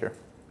take a drink here.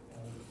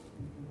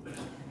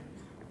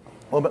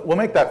 We'll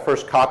make that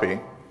first copy,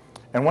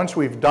 and once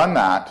we've done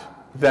that,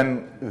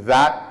 then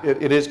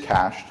it is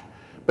cached,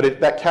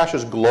 but that cache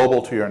is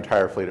global to your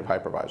entire fleet of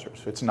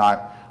hypervisors. It's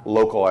not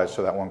localized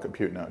to that one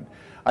compute node.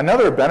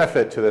 Another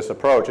benefit to this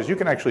approach is you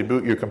can actually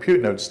boot your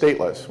compute node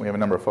stateless. We have a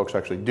number of folks who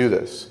actually do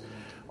this.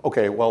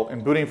 Okay, well,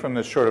 in booting from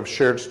this sort of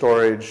shared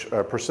storage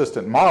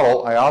persistent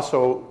model, I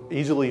also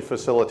easily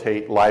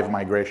facilitate live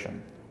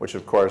migration, which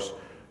of course,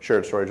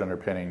 shared storage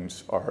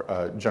underpinnings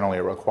are generally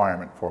a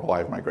requirement for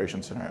live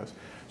migration scenarios.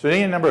 So there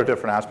are a number of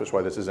different aspects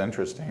why this is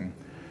interesting.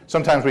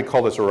 Sometimes we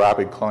call this a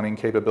rapid cloning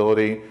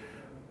capability.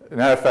 The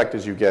net effect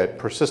is you get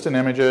persistent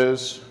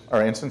images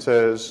or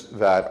instances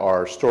that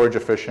are storage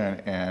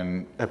efficient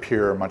and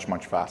appear much,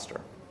 much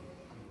faster.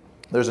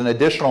 There's an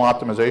additional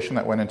optimization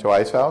that went into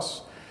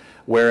Icehouse,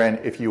 wherein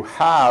if you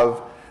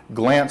have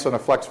Glance on a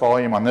flex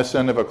volume on this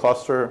end of a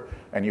cluster,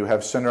 and you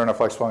have Cinder on a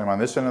flex volume on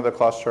this end of the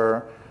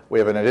cluster, we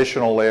have an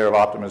additional layer of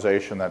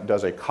optimization that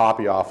does a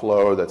copy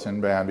offload that's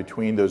in-band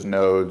between those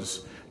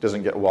nodes,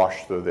 doesn't get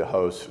washed through the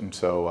host, and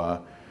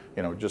so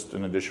just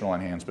an additional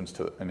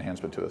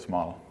enhancement to this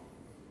model.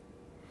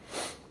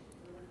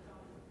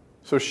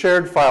 So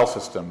shared file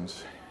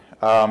systems.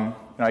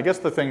 I guess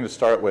the thing to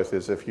start with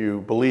is if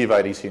you believe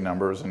IDC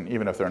numbers, and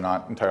even if they're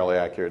not entirely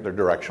accurate, they're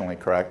directionally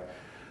correct.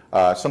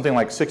 Something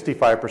like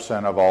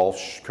 65% of all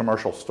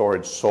commercial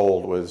storage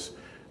sold was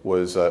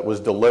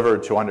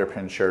delivered to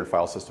underpin shared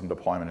file system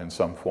deployment in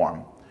some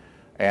form.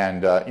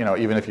 And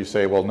even if you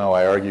say, well, no,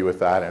 I argue with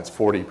that, and it's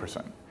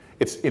 40%.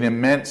 It's an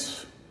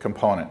immense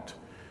component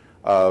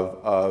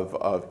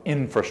of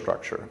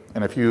infrastructure.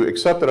 And if you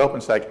accept that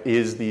OpenStack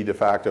is the de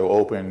facto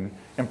open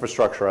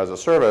infrastructure as a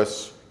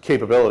service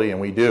capability,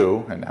 and we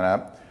do in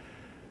NetApp,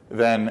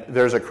 then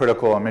there's a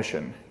critical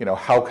omission.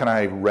 How can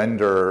I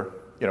render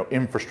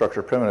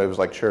infrastructure primitives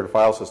like shared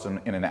file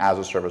system in an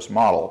as-a-service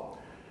model?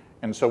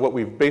 And so what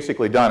we've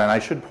basically done, and I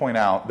should point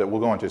out that we'll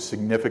go into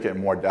significant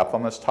more depth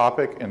on this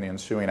topic in the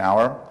ensuing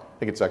hour. I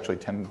think it's actually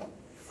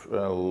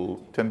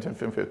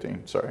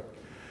 10:15, sorry.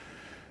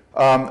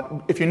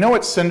 If you know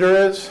what Cinder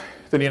is,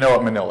 then you know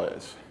what Manila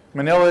is.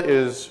 Manila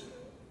is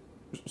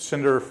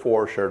Cinder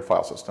for shared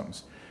file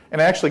systems.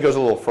 And it actually goes a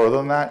little further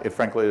than that. It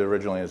frankly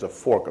originally is a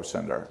fork of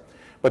Cinder.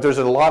 But there's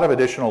a lot of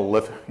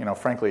additional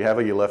frankly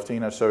heavy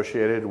lifting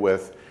associated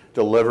with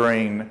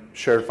delivering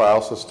shared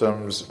file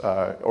systems,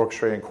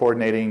 orchestrating,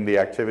 coordinating the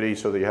activity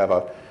so that you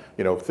have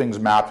things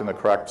mapped in the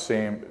correct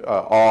same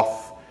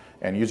auth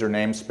and user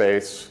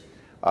namespace,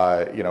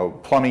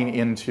 plumbing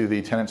into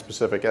the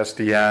tenant-specific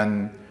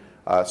SDN,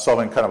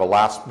 solving kind of a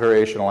last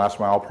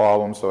mile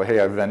problem. So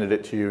hey, I've vended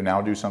it to you, now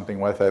do something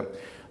with it.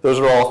 Those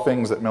are all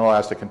things that Manila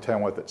has to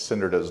contend with that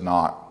Cinder does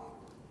not.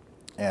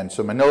 And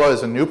so Manila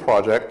is a new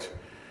project.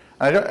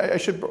 And I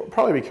should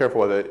probably be careful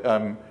with it.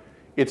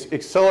 It's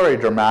accelerated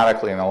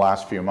dramatically in the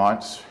last few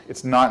months.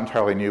 It's not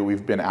entirely new.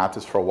 We've been at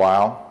this for a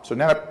while. So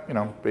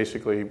NetApp,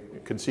 basically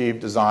conceived,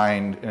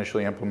 designed,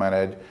 initially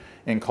implemented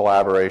in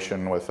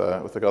collaboration with a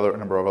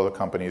number of other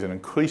companies, and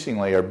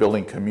increasingly are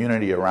building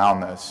community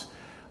around this.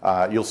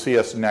 You'll see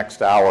us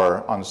next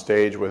hour on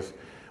stage with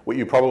what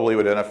you probably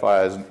would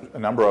identify as a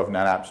number of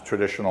NetApp's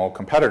traditional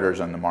competitors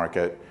in the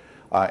market.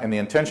 And the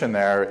intention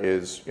there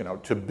is,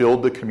 to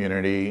build the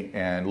community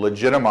and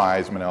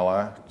legitimize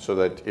Manila so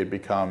that it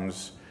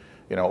becomes,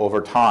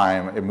 over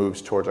time, it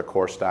moves towards a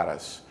core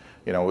status.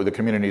 The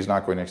community is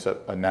not going to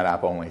accept a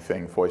NetApp-only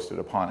thing foisted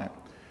upon it.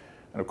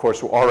 And of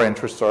course, our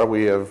interests are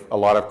we have a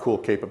lot of cool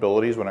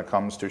capabilities when it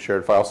comes to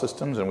shared file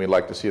systems, and we'd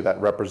like to see that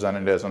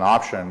represented as an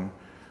option,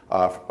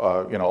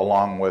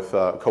 along with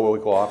a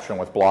co-equal option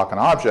with block and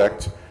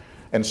object.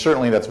 And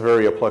certainly that's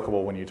very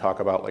applicable when you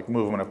talk about like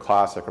movement of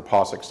classic or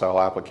POSIX style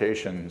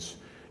applications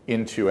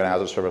into an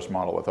as-a-service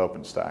model with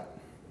OpenStack.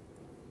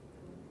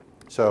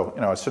 So,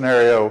 a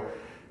scenario,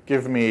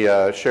 give me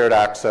shared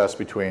access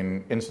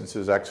between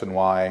instances X and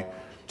Y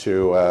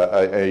to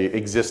a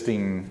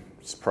existing,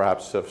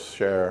 perhaps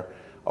share,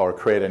 or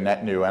create a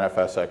net new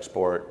NFS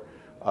export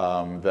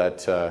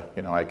that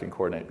I can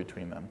coordinate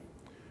between them.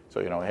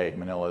 So, hey,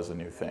 Manila is a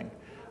new thing.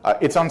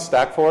 It's on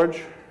StackForge,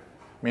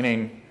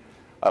 meaning,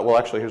 well,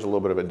 actually, here's a little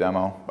bit of a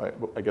demo,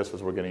 I guess,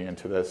 as we're getting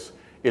into this.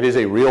 It is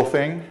a real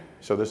thing.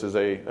 So this is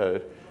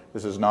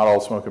this is not all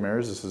smoke and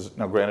mirrors. This is,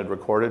 granted,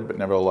 recorded, but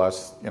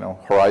nevertheless,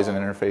 Horizon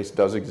interface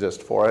does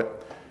exist for it.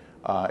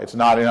 It's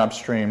not in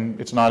upstream.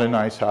 It's not in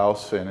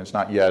Icehouse, and it's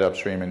not yet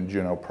upstream in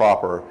Juno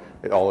proper.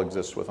 It all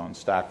exists on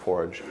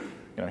StackForge.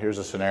 Here's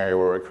a scenario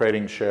where we're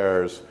creating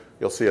shares.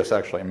 You'll see us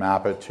actually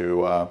map it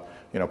to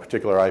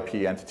particular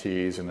IP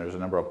entities, and there's a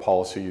number of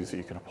policies that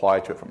you can apply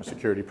to it from a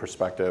security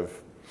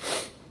perspective.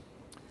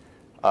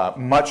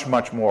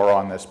 Much more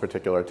on this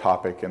particular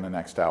topic in the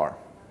next hour.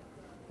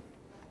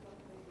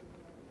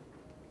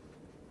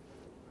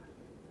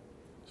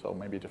 So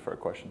maybe defer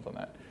questions on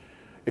that.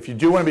 If you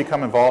do want to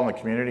become involved in the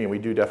community, and we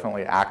do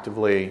definitely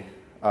actively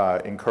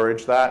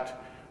encourage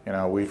that,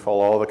 we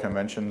follow all the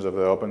conventions of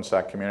the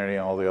OpenStack community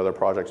and all the other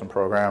projects and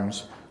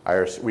programs,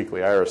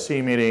 weekly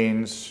IRC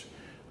meetings.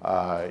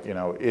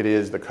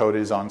 The code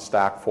is on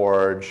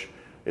StackForge.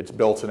 It's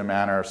built in a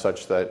manner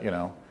such that,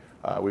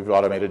 we've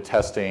automated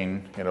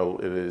testing.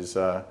 It is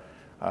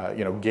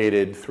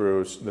gated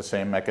through the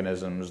same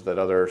mechanisms that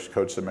other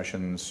code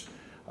submissions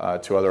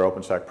to other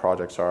OpenStack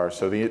projects are.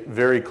 So the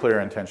very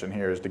clear intention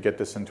here is to get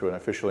this into an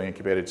officially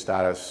incubated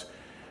status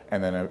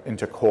and then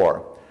into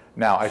core.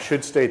 Now, I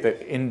should state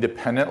that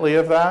independently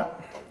of that,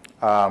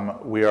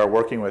 we are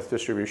working with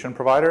distribution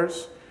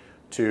providers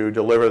to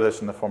deliver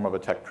this in the form of a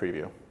tech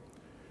preview.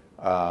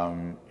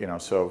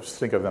 So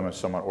think of them as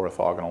somewhat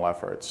orthogonal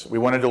efforts. We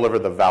want to deliver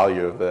the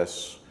value of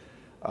this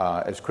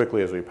as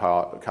quickly as we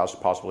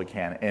possibly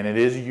can. And it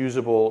is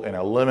usable in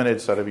a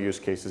limited set of use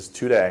cases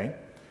today.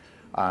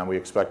 We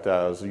expect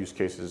those use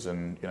cases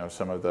and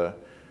some of the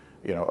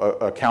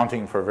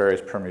accounting for various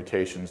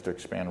permutations to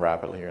expand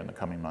rapidly here in the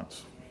coming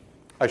months.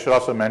 I should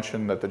also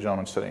mention that the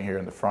gentleman sitting here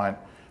in the front,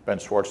 Ben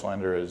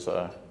Schwartzlander, is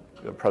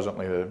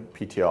presently the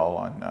PTL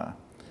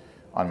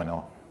on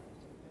Manila.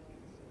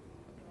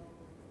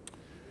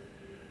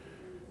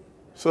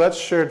 So that's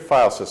shared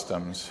file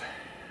systems.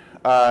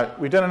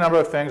 We've done a number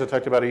of things. I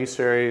talked about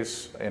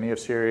E-series, NEF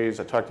series.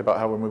 I talked about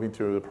how we're moving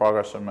through the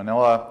progress of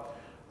Manila.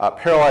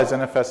 Parallelized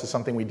NFS is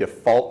something we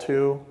default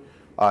to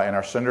in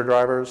our Cinder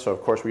drivers. So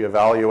of course we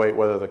evaluate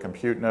whether the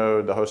compute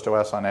node, the host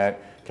OS on it,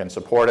 can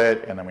support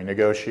it, and then we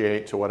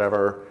negotiate to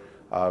whatever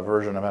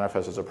version of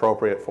NFS is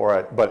appropriate for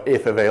it. But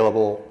if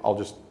available, I'll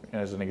just,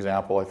 as an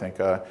example, I think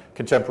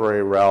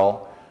contemporary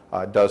RHEL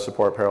does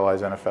support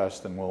parallelized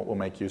NFS, then we'll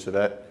make use of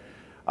it.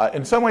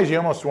 In some ways, you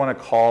almost want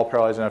to call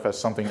parallelized NFS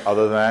something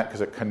other than that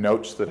because it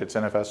connotes that it's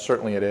NFS.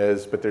 Certainly it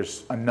is, but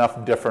there's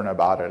enough different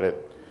about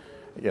it,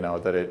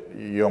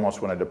 you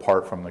almost want to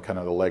depart from the kind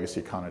of the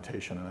legacy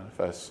connotation of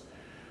NFS.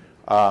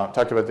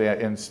 Talked about the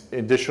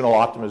additional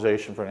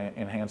optimization for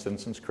enhanced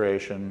instance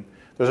creation.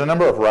 There's a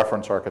number of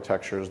reference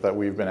architectures that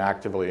we've been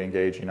actively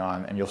engaging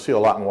on, and you'll see a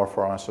lot more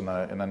from us in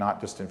the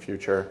not distant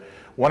future.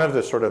 One of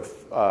the sort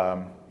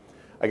of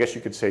I guess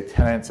you could say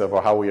tenets of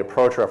how we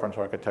approach reference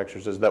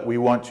architectures is that we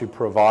want to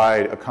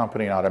provide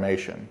accompanying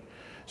automation.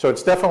 So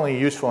it's definitely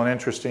useful and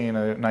interesting and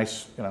a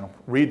nice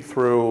read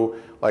through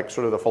like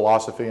sort of the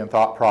philosophy and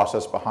thought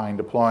process behind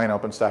deploying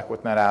OpenStack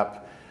with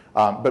NetApp.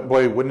 But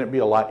boy, wouldn't it be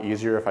a lot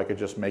easier if I could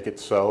just make it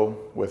so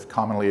with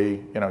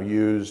commonly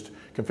used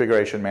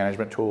configuration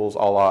management tools a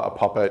la a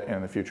Puppet and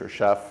in the future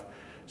Chef.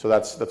 So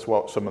that's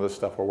what some of the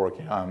stuff we're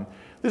working on.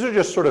 These are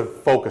just sort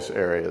of focus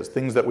areas,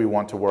 things that we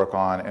want to work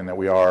on and that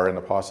we are in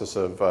the process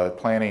of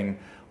planning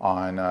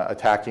on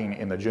attacking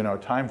in the Juno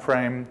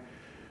timeframe.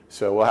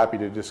 So we're happy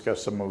to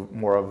discuss some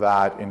more of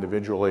that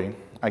individually.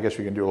 I guess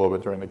we can do a little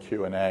bit during the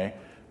Q&A,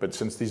 but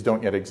since these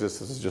don't yet exist,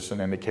 this is just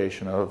an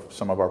indication of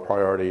some of our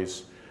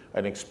priorities,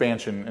 an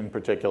expansion in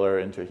particular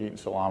into heat and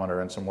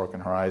ceilometer and some work in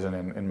Horizon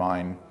in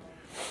mind.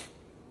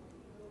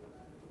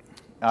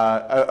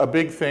 A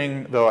big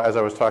thing, though, as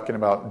I was talking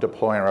about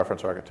deploying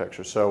reference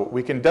architecture. So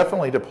we can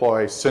definitely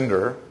deploy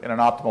Cinder in an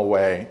optimal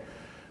way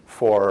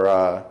for,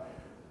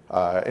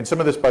 and some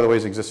of this, by the way,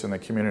 has existed in the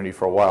community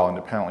for a while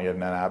independently of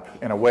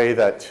NetApp, in a way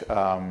that,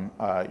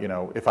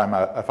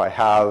 if I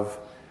have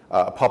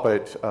a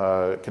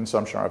Puppet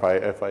consumption, or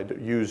if I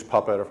use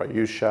Puppet, or if I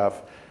use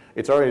Chef,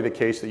 it's already the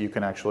case that you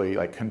can actually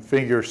like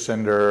configure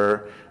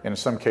Cinder in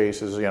some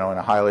cases, in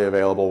a highly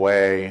available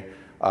way.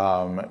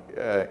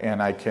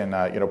 And I can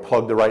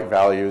plug the right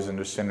values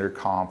into Cinder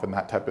conf and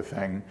that type of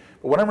thing.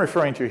 But what I'm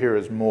referring to here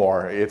is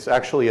more. It's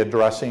actually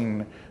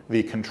addressing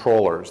the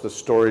controllers, the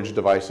storage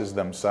devices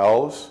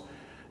themselves,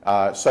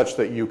 such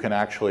that you can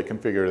actually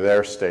configure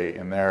their state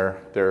and their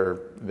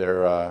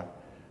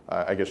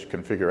I guess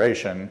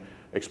configuration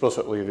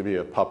explicitly to be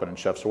a Puppet and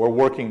Chef. So we're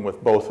working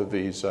with both of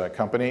these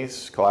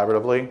companies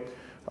collaboratively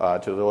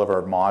to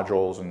deliver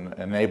modules and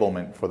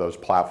enablement for those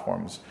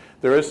platforms.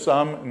 There is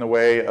some in the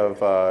way of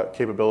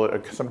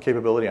some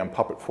capability on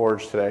Puppet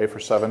Forge today for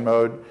 7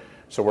 mode.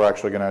 So we're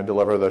actually going to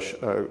deliver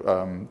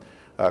the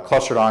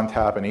clustered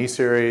ONTAP and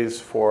E-series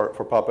for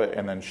Puppet,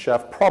 and then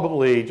Chef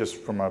probably just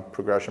from a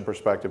progression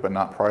perspective, but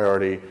not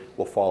priority,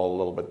 will follow a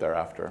little bit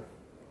thereafter.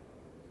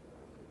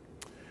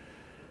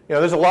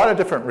 There's a lot of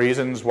different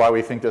reasons why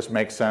we think this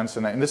makes sense,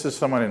 and this is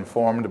somewhat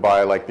informed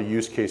by like the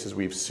use cases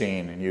we've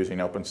seen in using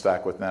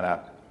OpenStack with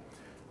NetApp.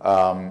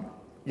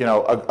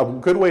 A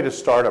good way to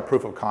start a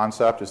proof of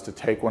concept is to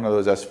take one of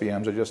those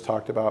SVMs I just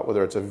talked about,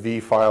 whether it's a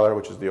vFiler,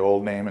 which is the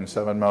old name in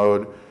 7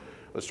 mode,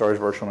 the storage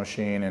virtual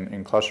machine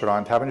in clustered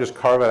ONTAP, and just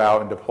carve it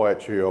out and deploy it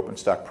to your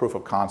OpenStack proof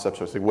of concept.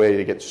 So it's a way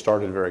to get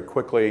started very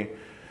quickly.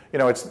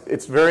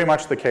 It's very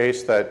much the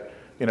case that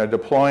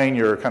deploying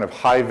your kind of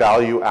high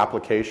value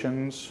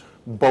applications,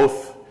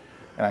 both,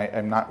 and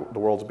I'm not the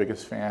world's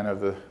biggest fan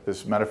of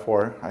this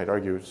metaphor, I'd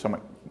argue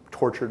somewhat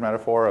tortured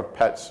metaphor of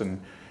pets and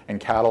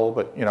cattle,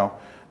 but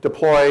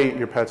deploy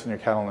your pets and your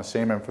cattle in the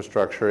same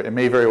infrastructure. It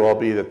may very well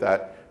be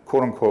that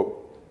quote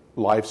unquote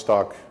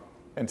livestock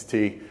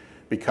entity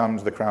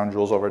becomes the crown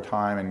jewels over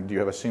time, and you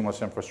have a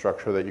seamless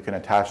infrastructure that you can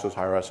attach those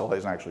higher SLAs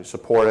and actually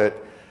support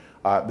it.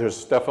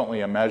 There's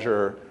definitely a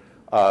measure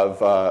of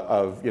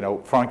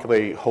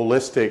frankly,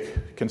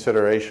 holistic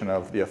consideration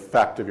of the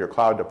effect of your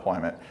cloud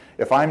deployment.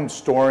 If I'm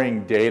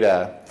storing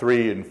data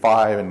 3 and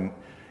 5, and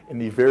in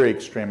the very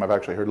extreme, I've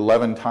actually heard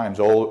 11 times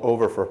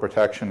over for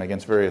protection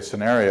against various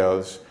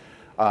scenarios,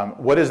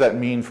 what does that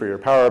mean for your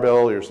power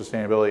bill, your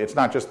sustainability? It's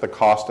not just the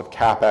cost of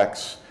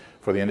CapEx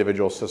for the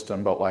individual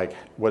system, but like,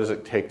 what does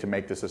it take to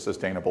make this a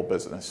sustainable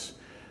business?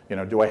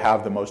 Do I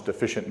have the most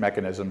efficient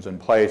mechanisms in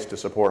place to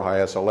support high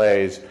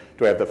SLAs?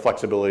 Do I have the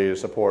flexibility to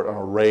support an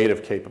array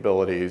of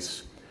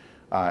capabilities?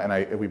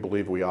 And we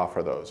believe we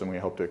offer those, and we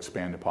hope to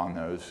expand upon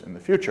those in the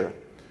future.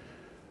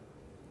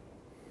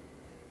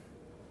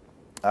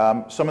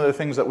 Some of the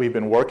things that we've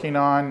been working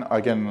on,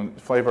 again,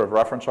 the flavor of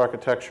reference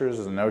architectures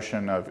is the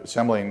notion of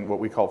assembling what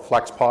we call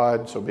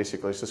FlexPod, so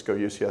basically Cisco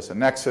UCS and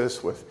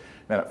Nexus with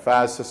NetApp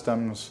FAS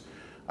systems,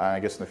 I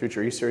guess in the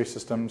future E-series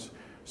systems,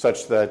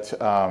 such that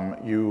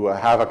you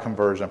have a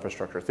converged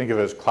infrastructure. Think of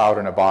it as cloud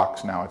in a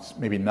box now. It's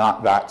maybe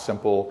not that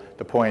simple.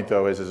 The point,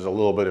 though, is a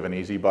little bit of an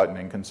easy button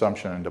in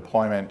consumption and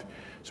deployment.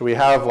 So we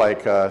have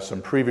like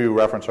some preview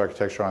reference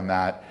architecture on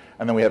that,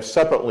 and then we have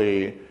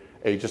separately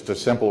just a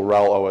simple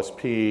RHEL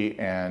OSP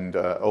and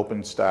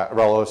OpenStack,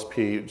 RHEL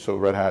OSP, so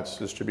Red Hat's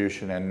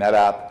distribution, and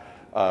NetApp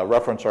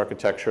reference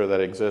architecture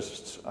that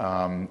exists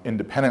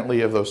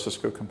independently of those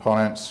Cisco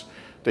components.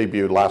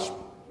 debuted last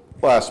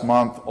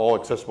month, all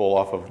accessible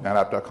off of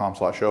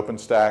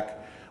netapp.com/OpenStack.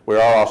 We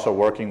are also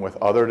working with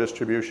other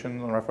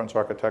distributions and reference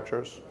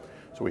architectures.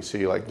 So we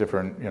see like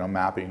different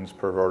mappings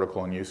per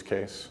vertical and use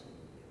case.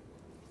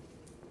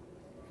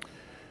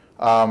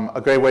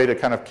 A great way to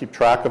kind of keep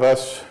track of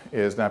us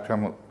is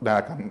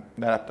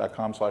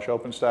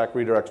netapp.com/OpenStack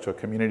redirects to a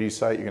community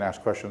site. You can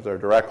ask questions there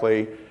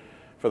directly.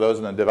 For those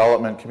in the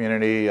development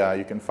community,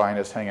 you can find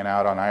us hanging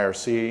out on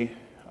IRC,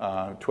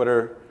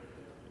 Twitter.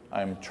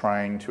 I'm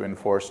trying to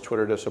enforce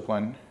Twitter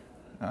discipline,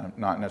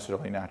 not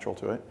necessarily natural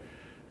to it.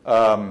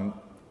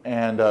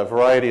 And a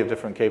variety of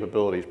different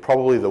capabilities.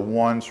 Probably the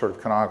one sort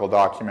of canonical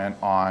document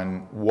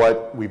on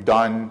what we've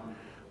done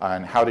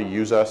and how to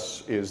use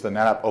us is the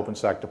NetApp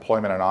OpenStack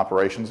Deployment and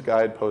Operations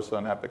Guide posted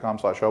on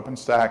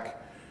netapp.com/OpenStack.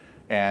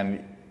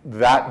 And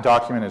that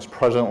document is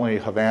presently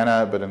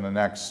Havana, but in the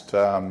next,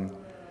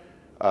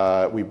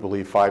 we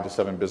believe, 5 to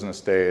 7 business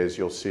days,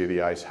 you'll see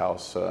the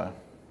Icehouse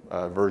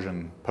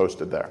version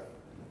posted there.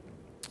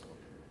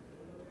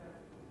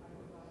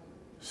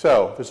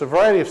 So there's a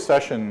variety of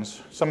sessions,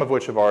 some of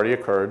which have already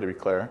occurred, to be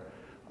clear,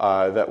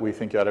 that we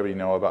think you ought to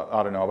know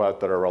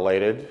about that are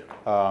related.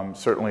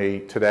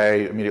 Certainly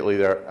today, immediately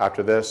there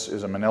after this,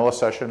 is a Manila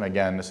session.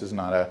 Again, this is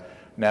not a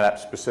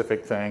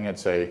NetApp-specific thing.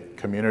 It's a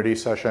community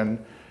session.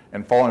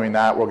 And following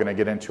that, we're going to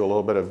get into a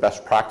little bit of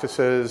best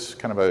practices,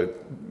 kind of a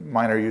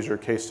minor user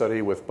case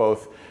study with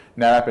both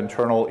NetApp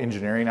internal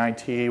engineering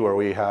IT, where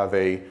we have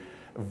a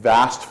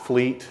vast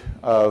fleet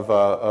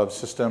of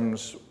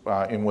systems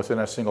within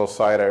a single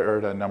site. I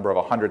heard a number of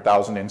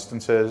 100,000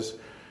 instances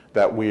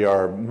that we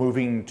are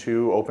moving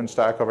to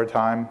OpenStack over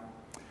time.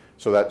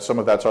 So that some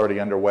of that's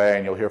already underway,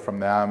 and you'll hear from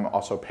them.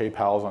 Also,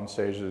 PayPal's on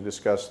stage to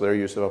discuss their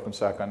use of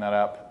OpenStack on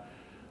NetApp.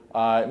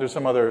 There's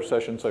some other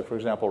sessions, like for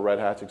example, Red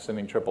Hat's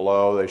extending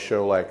OOO. They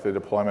show like the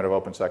deployment of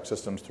OpenStack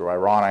systems through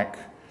Ironic.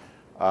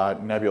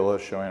 Nebula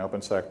is showing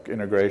OpenStack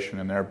integration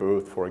in their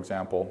booth, for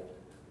example.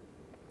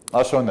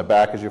 Also in the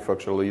back, as you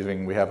folks are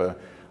leaving, we have a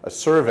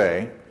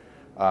survey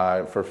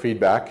for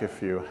feedback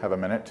if you have a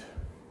minute.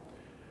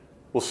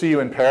 We'll see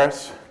you in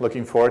Paris.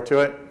 Looking forward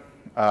to it.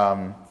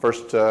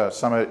 First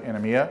summit in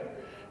EMEA.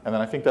 And then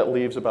I think that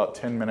leaves about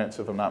 10 minutes,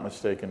 if I'm not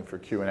mistaken, for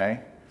Q&A.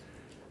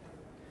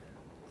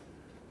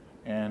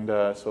 And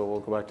so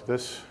we'll go back to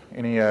this.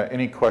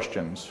 Any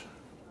questions?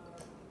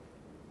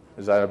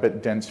 Is that a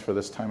bit dense for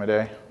this time of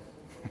day?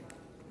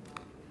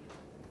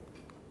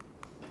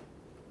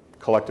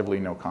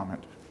 Collectively, no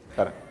comment.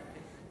 Got it.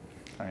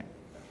 All right.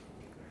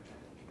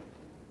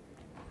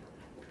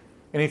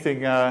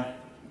 Anything?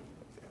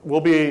 We'll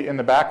be in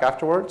the back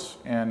afterwards,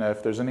 and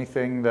if there's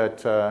anything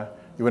that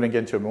you want to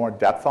get into more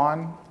depth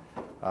on,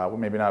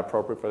 maybe not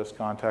appropriate for this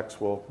context,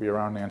 we'll be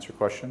around to answer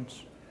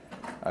questions.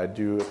 I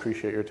do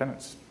appreciate your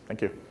attendance.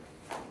 Thank you.